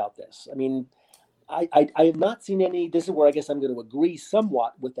realistic about this. I mean, I have not seen any. This is where I guess I'm going to agree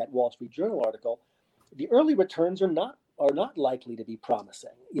somewhat with that Wall Street Journal article. The early returns are not likely to be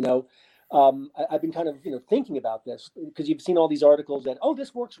promising. I've been kind of thinking about this because you've seen all these articles that, oh,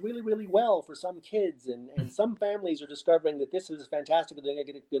 this works really, really well for some kids, and some families are discovering that this is fantastic and they're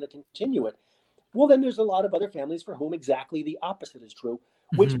going to continue it. Well, then there's a lot of other families for whom exactly the opposite is true,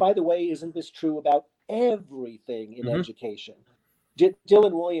 which, by the way, isn't this true about everything in education?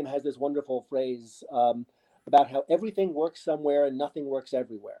 Dylan Wiliam has this wonderful phrase about how everything works somewhere and nothing works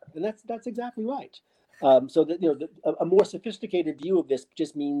everywhere. And that's exactly right. So that, a more sophisticated view of this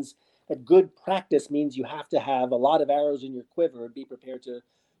just means that good practice means you have to have a lot of arrows in your quiver and be prepared to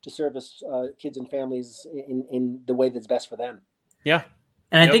service kids and families in the way that's best for them. Yeah.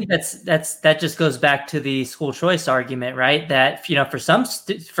 And I think that just goes back to the school choice argument, right? That, for some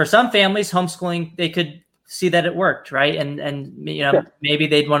families, homeschooling, they could see that it worked, right? And maybe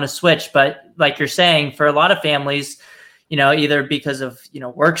they'd want to switch, but like you're saying, for a lot of families, either because of,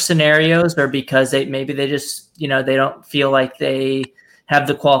 work scenarios or because they just, they don't feel like they have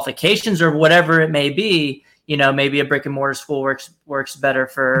the qualifications or whatever it may be, maybe a brick and mortar school works better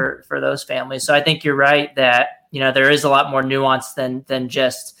for those families. So I think you're right that, there is a lot more nuance than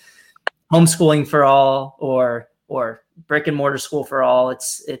just homeschooling for all or brick and mortar school for all.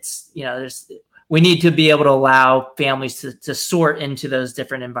 We need to be able to allow families to sort into those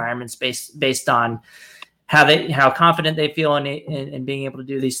different environments based on how confident they feel in being able to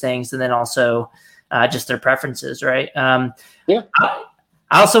do these things, and then also just their preferences, right? I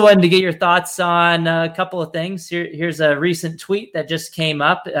also wanted to get your thoughts on a couple of things. Here's a recent tweet that just came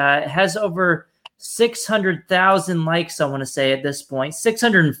up. It has over 600,000 likes, I want to say at this point.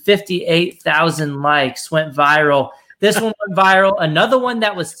 658,000 likes, went viral. This one went viral. Another one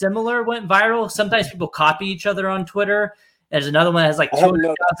that was similar went viral. Sometimes people copy each other on Twitter. There's another one that has like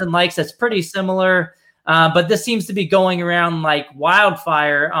 200,000 likes. That's pretty similar. But this seems to be going around like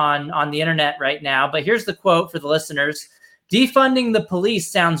wildfire on the internet right now. But here's the quote for the listeners. Defunding the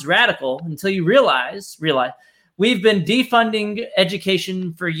police sounds radical until you realize we've been defunding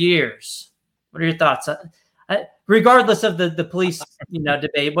education for years. What are your thoughts? Regardless of the police,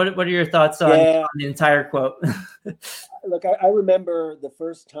 debate, what are your thoughts on the entire quote? Look, I remember the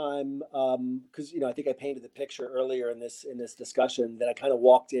first time because I think I painted the picture earlier in this discussion that I kind of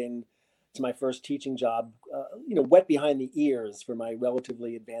walked in to my first teaching job, wet behind the ears for my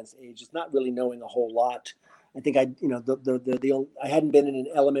relatively advanced age, just not really knowing a whole lot. I think I hadn't been in an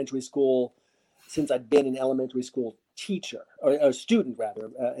elementary school since I'd been an elementary school teacher or a student rather,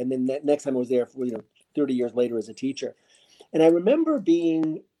 and then next time I was there for 30 years later as a teacher. And I remember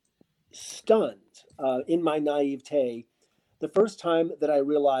being stunned in my naivete the first time that I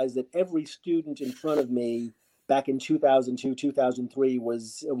realized that every student in front of me back in 2002, 2003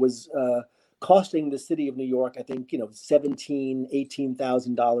 was costing the city of New York, I think,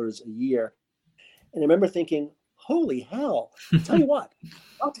 $18,000 a year. And I remember thinking, holy hell, tell you what,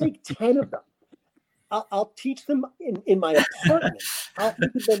 I'll take 10 of them. I'll teach them in my apartment. I'll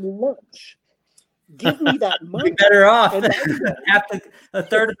give them lunch. Give me that money. Be better off. And a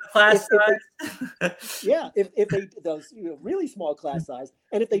third of the class size. If they those really small class size,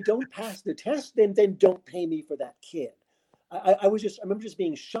 and if they don't pass the test, then don't pay me for that kid. I remember just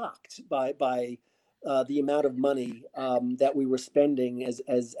being shocked by the amount of money that we were spending as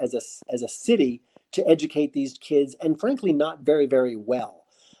a city to educate these kids, and frankly, not very, very well.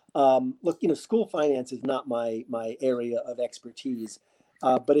 Look, school finance is not my area of expertise,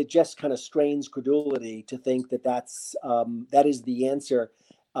 but it just kind of strains credulity to think that is the answer,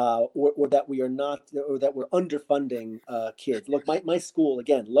 or that we are not, or that we're underfunding kids. Look, my school,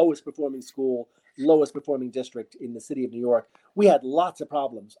 again, lowest performing school, lowest performing district in the city of New York. We had lots of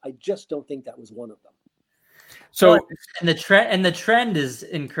problems. I just don't think that was one of them. So, and the trend is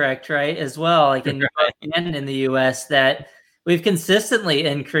incorrect, right? As well, like in and in the U.S., that we've consistently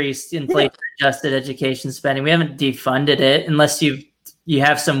increased inflation-adjusted education spending. We haven't defunded it, unless you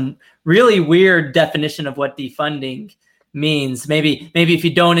have some really weird definition of what defunding means. Maybe if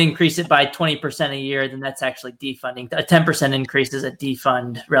you don't increase it by 20% a year, then that's actually defunding. A 10% increase is a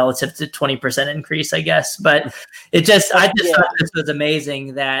defund relative to 20% increase, I guess. But I just thought this was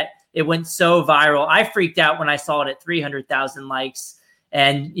amazing that it went so viral. I freaked out when I saw it at 300,000 likes,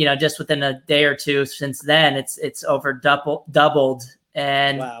 and just within a day or two since then, it's over doubled.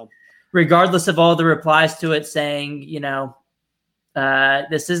 And wow. Regardless of all the replies to it saying,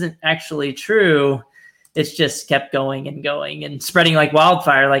 this isn't actually true, it's just kept going and going and spreading like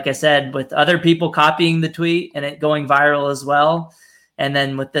wildfire, like I said, with other people copying the tweet and it going viral as well. And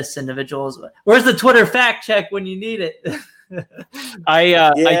then with this individual, where's the Twitter fact check when you need it?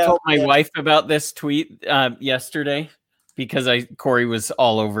 I told my wife about this tweet yesterday because Corey was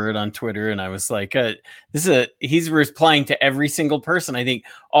all over it on Twitter, and I was like, he's replying to every single person. I think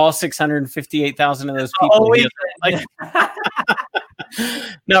all 658,000 of those people.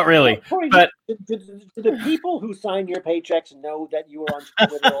 Not really, but do the people who sign your paychecks know that you were on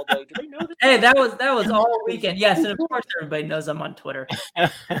Twitter all day? Do they know that? Hey, that was all weekend. Yes, and of course everybody knows I'm on Twitter.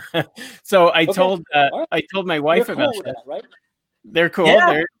 So I told my wife You're about cool that. That, right? They're cool.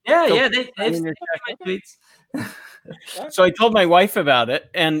 Yeah, they've seen my tweets. So I told my wife about it,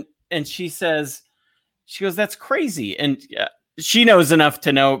 and she goes, "That's crazy." And she knows enough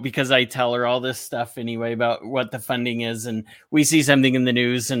to know, because I tell her all this stuff anyway about what the funding is, and we see something in the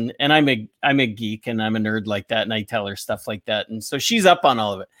news, and I'm a geek and I'm a nerd like that, and I tell her stuff like that, and so she's up on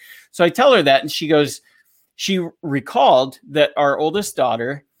all of it. So I tell her that, and she goes, she recalled that our oldest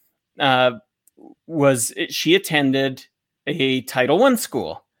daughter she attended a Title I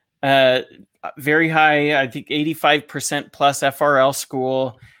school, very high, I think 85% plus FRL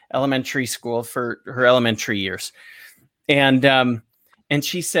school, elementary school for her elementary years. And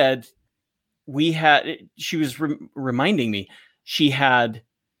she said she was reminding me, she had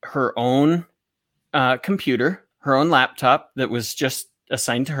her own computer, her own laptop that was just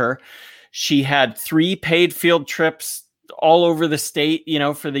assigned to her. She had 3 paid field trips all over the state,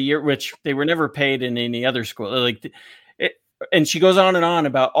 for the year, which they were never paid in any other school. And she goes on and on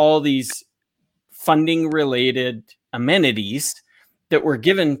about all these funding related amenities that were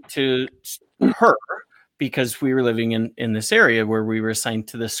given to her, because we were living in this area where we were assigned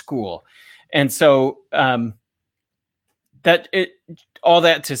to this school. And so all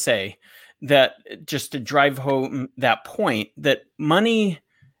that to say that, just to drive home that point, that money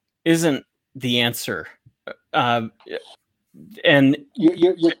isn't the answer. And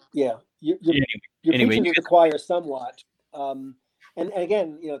you're preaching to the choir somewhat. And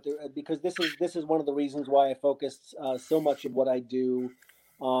again, because this is one of the reasons why I focused so much of what I do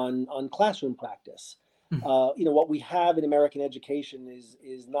on classroom practice. What we have in American education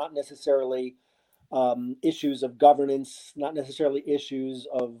is not necessarily issues of governance, not necessarily issues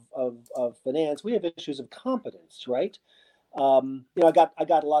of finance. We have issues of competence, right? I got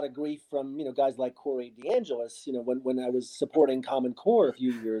a lot of grief from guys like Corey DeAngelis, when I was supporting Common Core a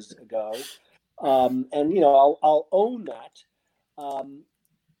few years ago, and I'll own that.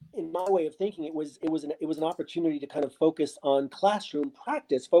 In my way of thinking, it was an opportunity to kind of focus on classroom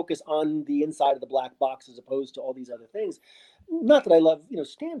practice, focus on the inside of the black box as opposed to all these other things. Not that I love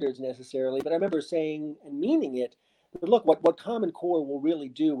standards necessarily, but I remember saying and meaning it. But look, what Common Core will really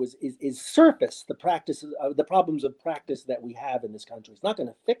do is surface the practices, the problems of practice that we have in this country. It's not going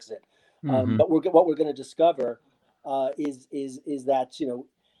to fix it, but what we're going to discover is that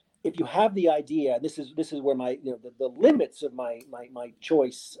if you have the idea, and this is where my the limits of my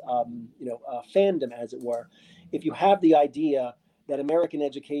choice fandom, as it were. If you have the idea that American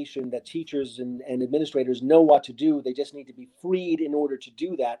education, that teachers and administrators know what to do, they just need to be freed in order to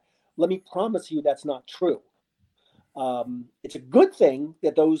do that. Let me promise you that's not true. It's a good thing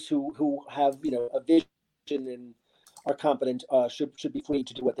that those who have a vision and are competent should be free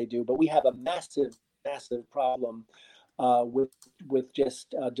to do what they do. But we have a massive problem with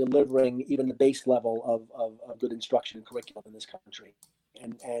just delivering even the base level of good instruction and curriculum in this country,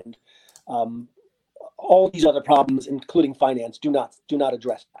 and all these other problems, including finance, do not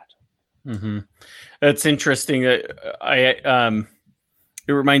address that. Mm-hmm. That's interesting. It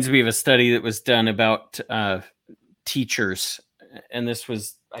reminds me of a study that was done about teachers, and this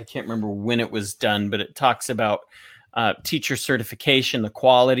was, I can't remember when it was done, but it talks about teacher certification, the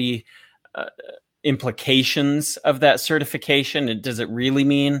quality implications of that certification, and does it really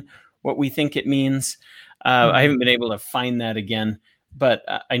mean what we think it means? I haven't been able to find that again, but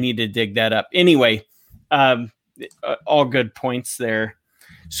I need to dig that up. Anyway, all good points there.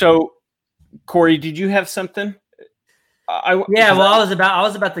 So, Corey, did you have something? I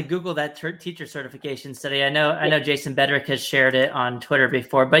was about to Google that teacher certification study. I know Jason Bedrick has shared it on Twitter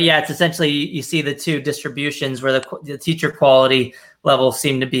before, but yeah, it's essentially you see the two distributions where the teacher quality levels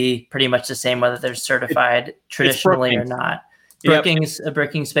seem to be pretty much the same, whether they're certified traditionally or not. Brookings, a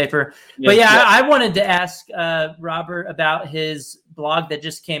Brookings paper. But I wanted to ask Robert about his blog that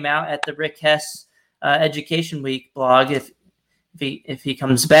just came out at the Rick Hess Education Week blog. If he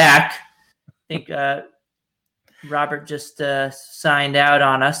comes back, I think Robert just signed out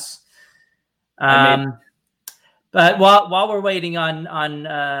on us. But while we're waiting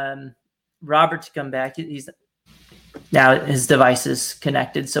on Robert to come back, he's now his device is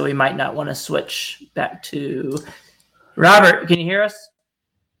connected, so we might not want to switch back to Robert. Can you hear us?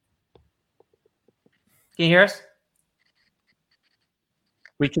 Can you hear us?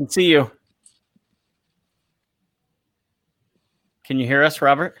 We can see you. Can you hear us,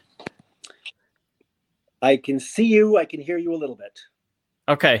 Robert? I can see you. I can hear you a little bit.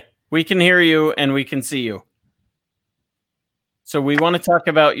 Okay. We can hear you and we can see you. So we want to talk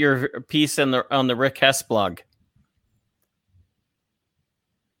about your piece on the Rick Hess blog.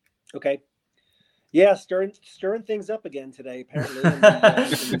 Okay. Yeah, stirring things up again today, apparently. In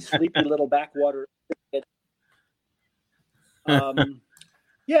the sleepy little backwater.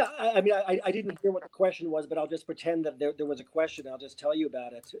 Yeah, I mean, I didn't hear what the question was, but I'll just pretend that there was a question. I'll just tell you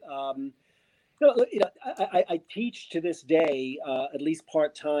about it. I teach to this day, at least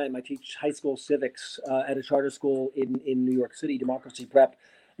part-time. I teach high school civics at a charter school in New York City, Democracy Prep,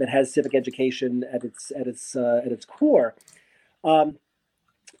 that has civic education at its core.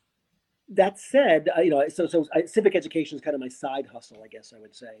 That said, so civic education is kind of my side hustle, I guess I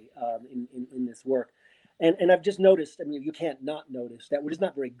would say, in this work. And I've just noticed, I mean, you can't not notice that we're just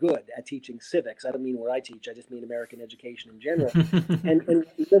not very good at teaching civics. I don't mean where I teach, I just mean American education in general. and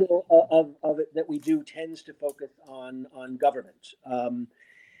little of it that we do tends to focus on government. And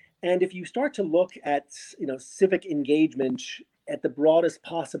if you start to look at, civic engagement at the broadest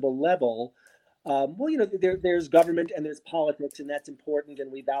possible level, there's government and there's politics, and that's important.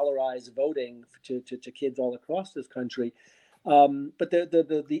 And we valorize voting to kids all across this country. But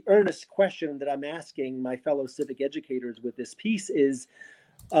the earnest question that I'm asking my fellow civic educators with this piece is,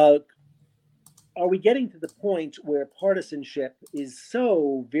 are we getting to the point where partisanship is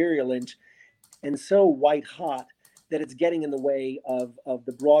so virulent and so white hot that it's getting in the way of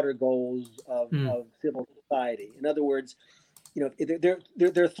the broader goals of civil society? In other words,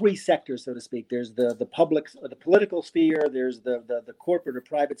 there are three sectors, so to speak. There's the public, or the political sphere. There's the corporate or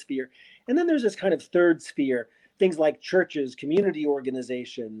private sphere, and then there's this kind of third sphere. Things like churches, community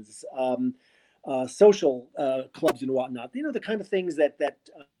organizations, social clubs, and whatnot. The kind of things that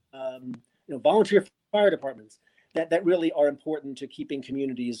volunteer fire departments that really are important to keeping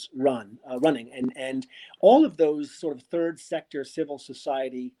communities running, and all of those sort of third sector civil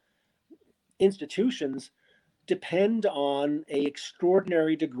society institutions depend on an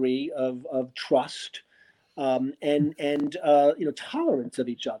extraordinary degree of trust and tolerance of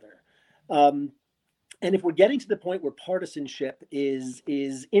each other. And if we're getting to the point where partisanship is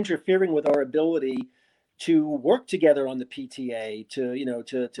interfering with our ability to work together on the PTA,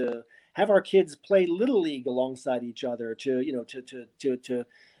 to have our kids play Little League alongside each other, to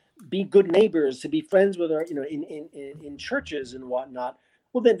be good neighbors, to be friends with our, in churches and whatnot,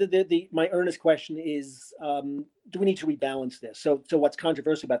 well, then my earnest question is, do we need to rebalance this? So what's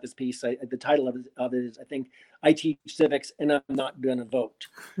controversial about this piece, the title of it is, I think, I teach civics and I'm not going to vote.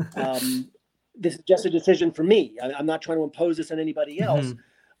 This is just a decision for me. I'm not trying to impose this on anybody else.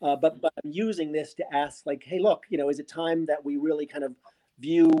 But I'm using this to ask, like, hey, look, is it time that we really kind of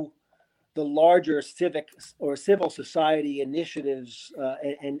view the larger civic or civil society initiatives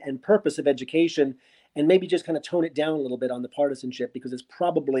and purpose of education, and maybe just kind of tone it down a little bit on the partisanship, because it's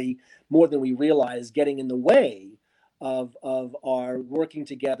probably more than we realize getting in the way of our working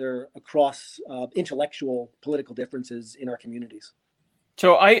together across intellectual political differences in our communities.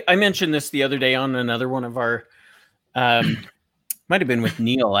 So I mentioned this the other day on another one of our, might have been with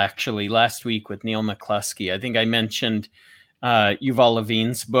Neil actually, last week with Neil McCluskey. I think I mentioned Yuval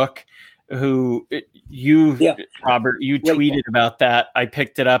Levine's book, who Robert, you tweeted about that. I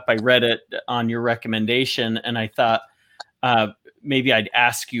picked it up. I read it on your recommendation, and I thought maybe I'd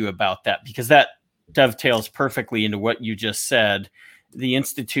ask you about that, because that dovetails perfectly into what you just said. The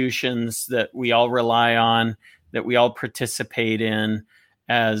institutions that we all rely on, that we all participate in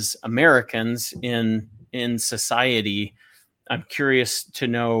as Americans in society. I'm curious to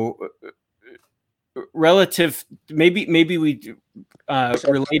know, relative, maybe we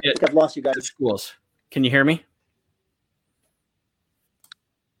relate it. I've lost you guys. To schools. Can you hear me?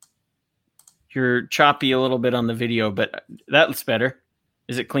 You're choppy a little bit on the video, but that's better.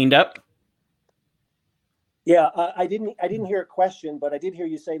 Is it cleaned up? Yeah, I didn't hear a question, but I did hear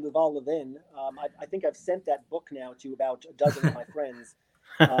you say Yuval Levin. I think I've sent that book now to about a dozen of my friends,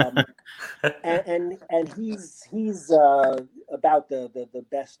 and he's about the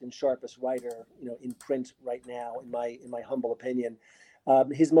best and sharpest writer in print right now, in my humble opinion.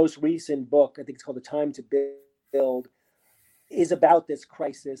 His most recent book, I think it's called The Time to Build, is about this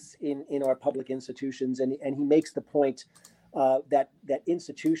crisis in our public institutions, and he makes the point that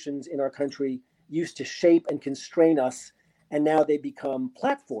institutions in our country used to shape and constrain us, and now they become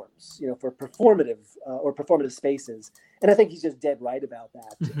platforms, for performative spaces. And I think he's just dead right about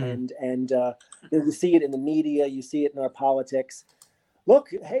that. Mm-hmm. And you see it in the media, you see it in our politics.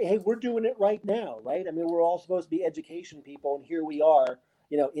 Look, hey, we're doing it right now, right? I mean, we're all supposed to be education people, and here we are,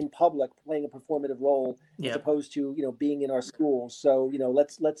 in public playing a performative role, as opposed to being in our schools. So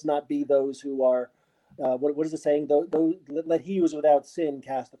let's not be those who are. What is the saying? Let he who is without sin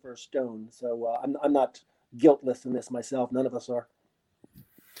cast the first stone. So I'm not guiltless in this myself. None of us are.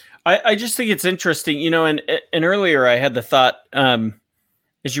 I just think it's interesting, and earlier I had the thought,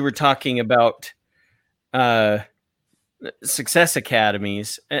 as you were talking about success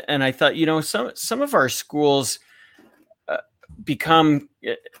academies, and I thought, some of our schools become,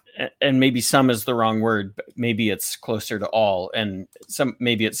 and maybe some is the wrong word, but maybe it's closer to all, and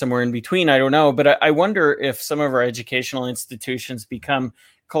maybe it's somewhere in between. I don't know, but I wonder if some of our educational institutions become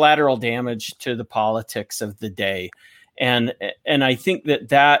collateral damage to the politics of the day, and I think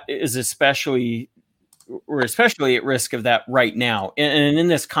that is we're especially at risk of that right now, and in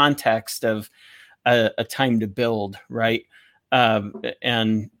this context of a time to build, right?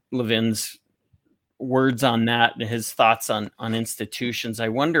 And Levin's words on that, and his thoughts on institutions. I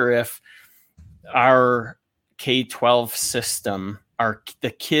wonder if our K-12 system,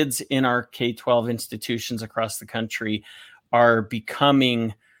 the kids in our K-12 institutions across the country are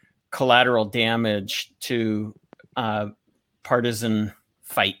becoming collateral damage to partisan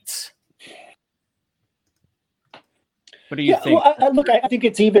fights. What do you think? Well, look, I think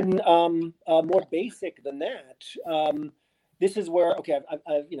it's even more basic than that. This is where,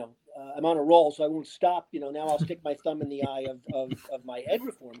 I'm on a roll, so I won't stop. Now I'll stick my thumb in the eye of my ed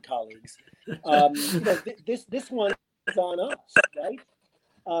reform colleagues. This one is on us, right?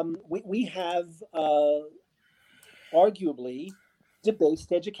 We have arguably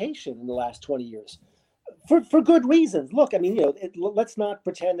debased education in the last 20 years for good reasons. Look, I mean, let's not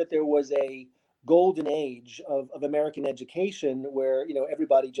pretend that there was a golden age of American education where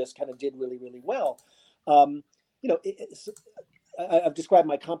everybody just kind of did really, really well. I've described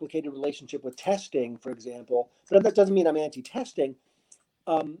my complicated relationship with testing, for example, but that doesn't mean I'm anti-testing.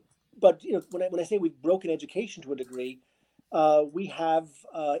 But when I say we've broken education to a degree, we have,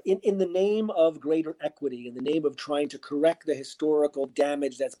 in the name of greater equity, in the name of trying to correct the historical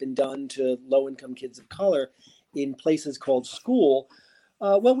damage that's been done to low-income kids of color in places called school.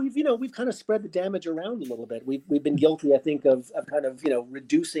 We've kind of spread the damage around a little bit. We've been guilty, I think, of kind of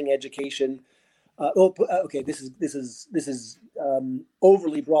reducing education. This is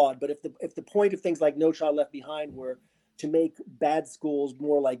overly broad, but if the point of things like No Child Left Behind were to make bad schools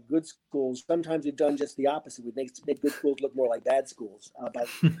more like good schools, sometimes we've done just the opposite. We make good schools look more like bad schools by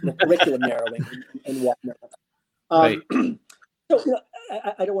curriculum narrowing and whatnot. Right. So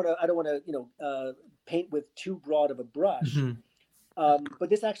I don't want to paint with too broad of a brush, but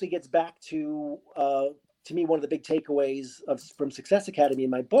this actually gets back to me one of the big takeaways from Success Academy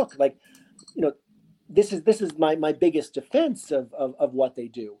in my book. Like, this is my biggest defense of what they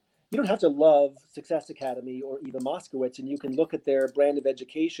do. You don't have to love Success Academy or Eva Moskowitz, and you can look at their brand of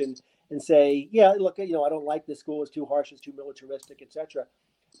education and say, yeah, look, I don't like this school. It's too harsh. It's too militaristic, etc.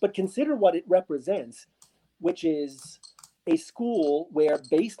 But consider what it represents, which is a school where,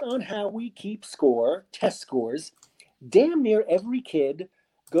 based on how we keep score, test scores, damn near every kid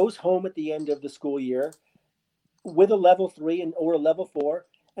goes home at the end of the school year with a level 3 or a level 4,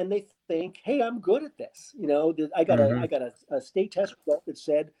 and they think, hey, I'm good at this. I got a state test result that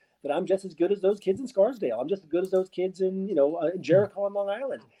said that I'm just as good as those kids in Scarsdale. I'm just as good as those kids in Jericho on Long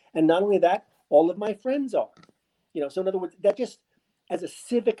Island. And not only that, all of my friends are. So in other words, that just, as a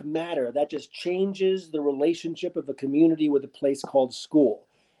civic matter, that just changes the relationship of a community with a place called school.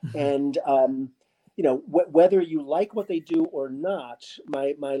 And whether you like what they do or not,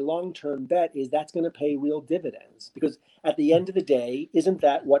 my long-term bet is that's going to pay real dividends, because at the end of the day, isn't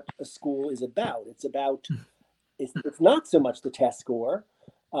that what a school is about? It's about, it's not so much the test score.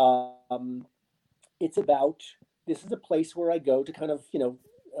 It's about, this is a place where I go to kind of,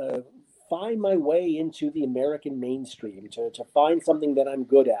 find my way into the American mainstream, to find something that I'm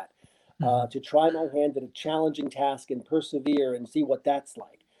good at, to try my hand at a challenging task and persevere and see what that's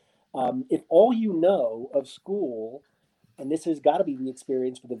like. If all you know of school, and this has got to be the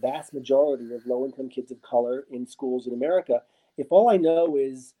experience for the vast majority of low-income kids of color in schools in America, if all I know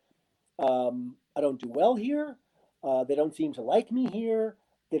is I don't do well here, they don't seem to like me here,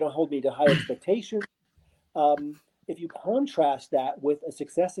 they don't hold me to high expectations. If you contrast that with a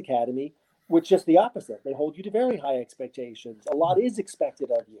Success Academy, which is just the opposite, they hold you to very high expectations. A lot is expected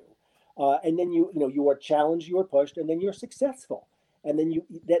of you, and then you are challenged, you are pushed, and then you're successful. And then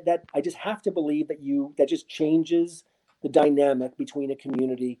that I just have to believe that just changes the dynamic between a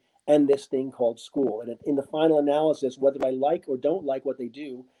community and this thing called school. And in the final analysis, whether I like or don't like what they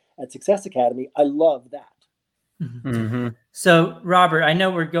do at Success Academy, I love that. Mm-hmm. So, Robert, I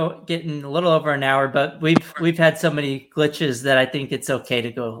know we're getting a little over an hour, but we've had so many glitches that I think it's okay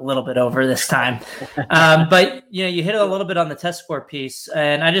to go a little bit over this time. But you hit a little bit on the test score piece,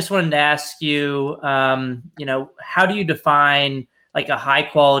 and I just wanted to ask you, how do you define like a high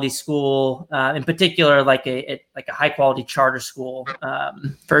quality school, in particular, like a high quality charter school,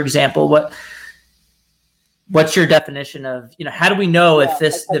 for example? What's your definition of, how do we know if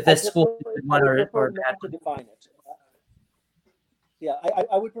this school is one or bad? To define it.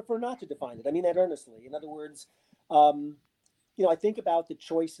 I would prefer not to define it. I mean that earnestly. In other words, I think about the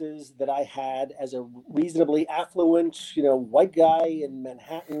choices that I had as a reasonably affluent, white guy in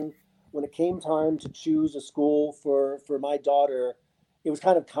Manhattan. When it came time to choose a school for my daughter, it was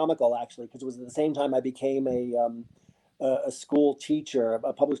kind of comical, actually, because it was at the same time I became a school teacher,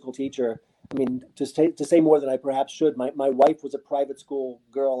 a public school teacher. I mean, to say more than I perhaps should, my wife was a private school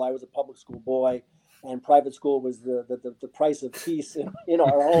girl. I was a public school boy, and private school was the price of peace in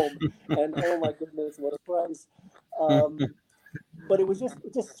our home. And oh my goodness, what a price! But it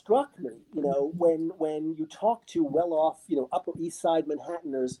just struck me, when you talk to well-off, Upper East Side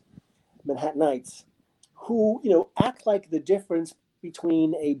Manhattanites, who act like the difference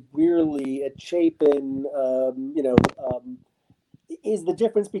between a Brearley, a Chapin, is the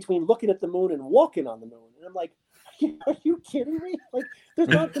difference between looking at the moon and walking on the moon. And I'm like, are you kidding me? Like, there's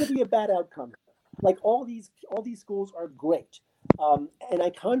not going to be a bad outcome. Like, all these schools are great. And I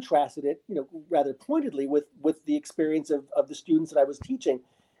contrasted it, rather pointedly with the experience of the students that I was teaching.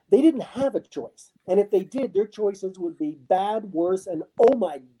 They didn't have a choice. And if they did, their choices would be bad, worse, and oh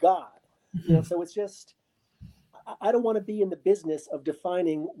my God. So it's just, I don't want to be in the business of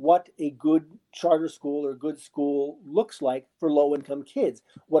defining what a good charter school or good school looks like for low-income kids.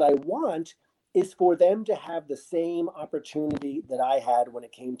 What I want is for them to have the same opportunity that I had when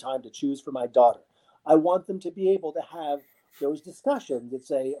it came time to choose for my daughter. I want them to be able to have those discussions that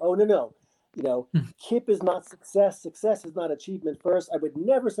say, oh, no, KIPP is not success. Success is not achievement first. I would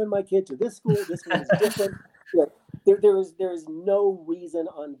never send my kid to this school. This one is different. There is no reason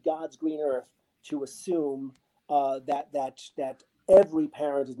on God's green earth to assume that every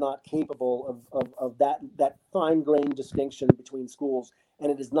parent is not capable of that fine-grained distinction between schools.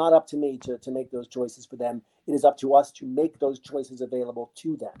 And it is not up to me to make those choices for them. It is up to us to make those choices available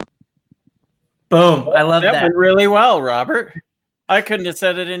to them. Boom. I love that. That went really well, Robert. I couldn't have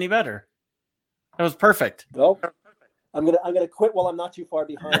said it any better. That was perfect. Well, I'm gonna quit while I'm not too far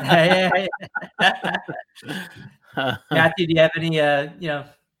behind. Matthew, do you have any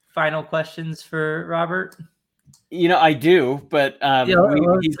final questions for Robert? I do, but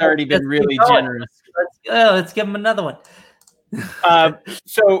he's already been really generous. Let's give him another one. We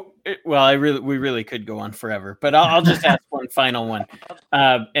really could go on forever, but I'll just ask one final one,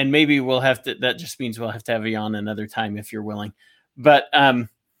 and maybe we'll have to. That just means we'll have to have you on another time if you're willing. But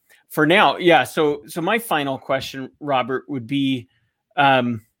for now, yeah. So my final question, Robert, would be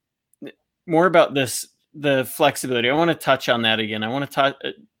more about the flexibility. I want to touch on that again. I want to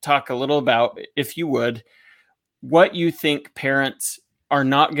talk a little about, if you would, what you think parents are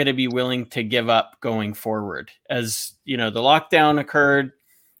not going to be willing to give up going forward. As the lockdown occurred,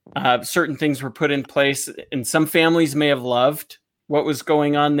 certain things were put in place, and some families may have loved what was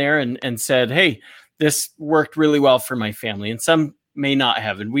going on there and said, hey, this worked really well for my family. And some may not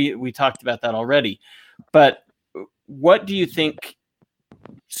have. And we talked about that already. But what do you think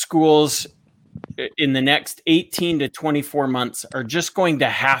schools in the next 18 to 24 months are just going to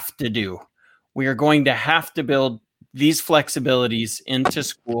have to do? We are going to have to build these flexibilities into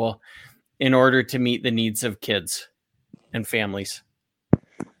school in order to meet the needs of kids and families.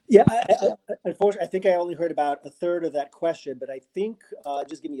 Yeah, unfortunately, I think I only heard about a third of that question, but I think,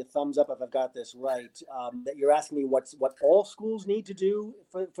 just give me a thumbs up if I've got this right, that you're asking me what all schools need to do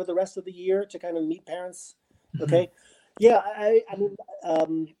for the rest of the year to kind of meet parents. Okay. Yeah, I mean,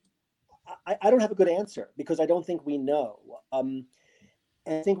 I don't have a good answer because I don't think we know. And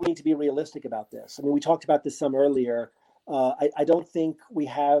I think we need to be realistic about this. I mean, we talked about this some earlier. I don't think we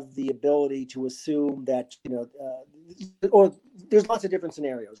have the ability to assume that, or there's lots of different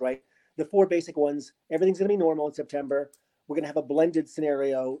scenarios, right? The four basic ones, everything's going to be normal in September. We're going to have a blended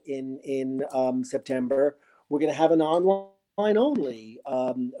scenario in September. We're going to have an online only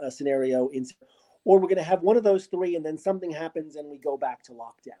scenario or we're going to have one of those three and then something happens and we go back to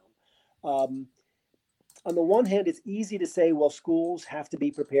lockdown. On the one hand, it's easy to say, well, schools have to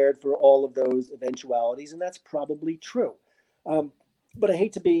be prepared for all of those eventualities, and that's probably true. But I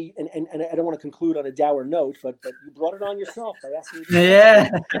hate to be, and I don't want to conclude on a dour note, but you brought it on yourself by asking me.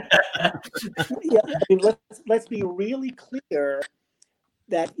 Yeah. Yeah. I mean, let's be really clear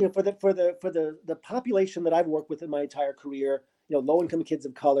that for the population that I've worked with in my entire career, low-income kids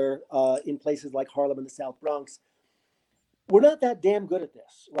of color in places like Harlem and the South Bronx. We're not that damn good at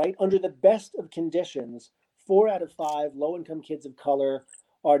this, right? Under the best of conditions, 4 out of 5 low-income kids of color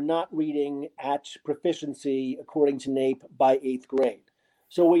are not reading at proficiency, according to NAEP, by 8th grade.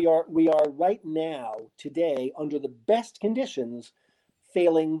 So we are right now, today, under the best conditions,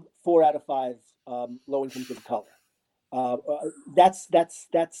 failing 4 out of 5 low-income kids of color.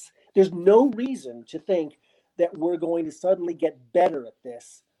 There's no reason to think that we're going to suddenly get better at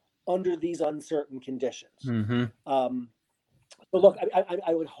this under these uncertain conditions. Mm-hmm. But look,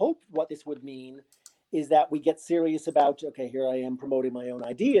 I would hope what this would mean is that we get serious about, okay, here I am promoting my own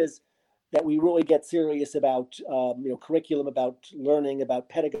ideas, that we really get serious about curriculum, about learning, about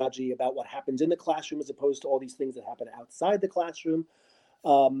pedagogy, about what happens in the classroom as opposed to all these things that happen outside the classroom.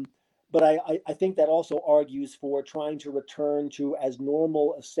 But I think that also argues for trying to return to as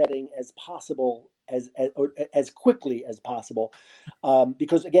normal a setting as possible, as quickly as possible,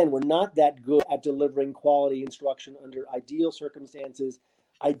 because again, we're not that good at delivering quality instruction under ideal circumstances.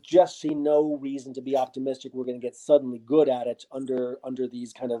 I just see no reason to be optimistic we're going to get suddenly good at it under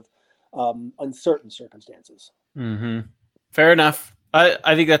these kind of uncertain circumstances. Mm-hmm. Fair enough.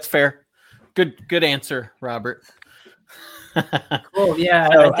 I think that's fair. Good answer, Robert. Cool. Yeah,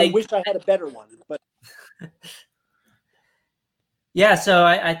 I wish I had a better one, but. Yeah, so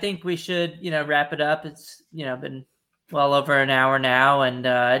I think we should, wrap it up. It's, been well over an hour now. And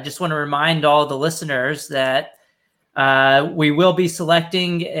I just want to remind all the listeners that we will be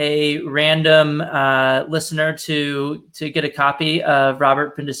selecting a random listener to get a copy of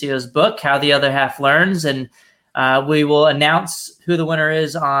Robert Pundisio's book, How the Other Half Learns. And we will announce who the winner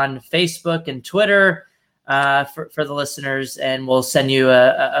is on Facebook and Twitter for the listeners, and we'll send you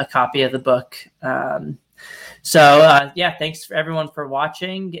a copy of the book. So thanks for everyone for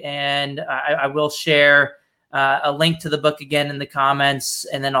watching, and I will share a link to the book again in the comments,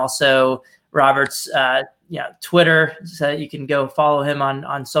 and then also Robert's Twitter, so you can go follow him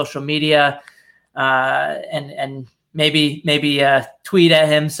on social media, and maybe tweet at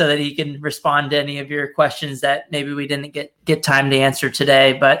him so that he can respond to any of your questions that maybe we didn't get time to answer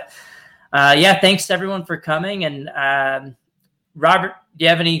today. But thanks to everyone for coming. And Robert, do you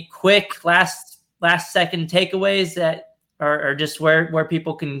have any quick last second takeaways that are just where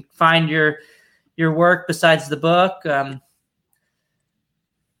people can find your work besides the book? I'm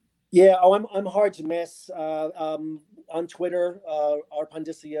hard to miss. On Twitter, R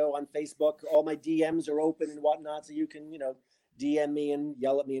Pundisio, on Facebook, all my DMs are open and whatnot, so you can DM me and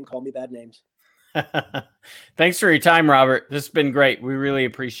yell at me and call me bad names. Thanks for your time, Robert. This has been great. We really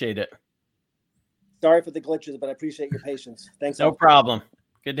appreciate it. Sorry for the glitches, but I appreciate your patience. Thanks. No problem.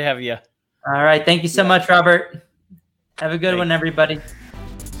 Good to have you. All right. Thank you so much, Robert. Have a good one, everybody.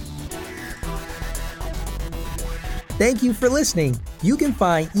 Thank you for listening. You can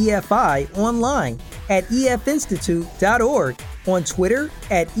find EFI online at efinstitute.org, on Twitter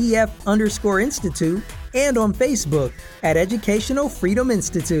at @EF_Institute, and on Facebook at Educational Freedom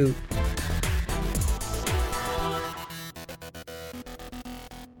Institute.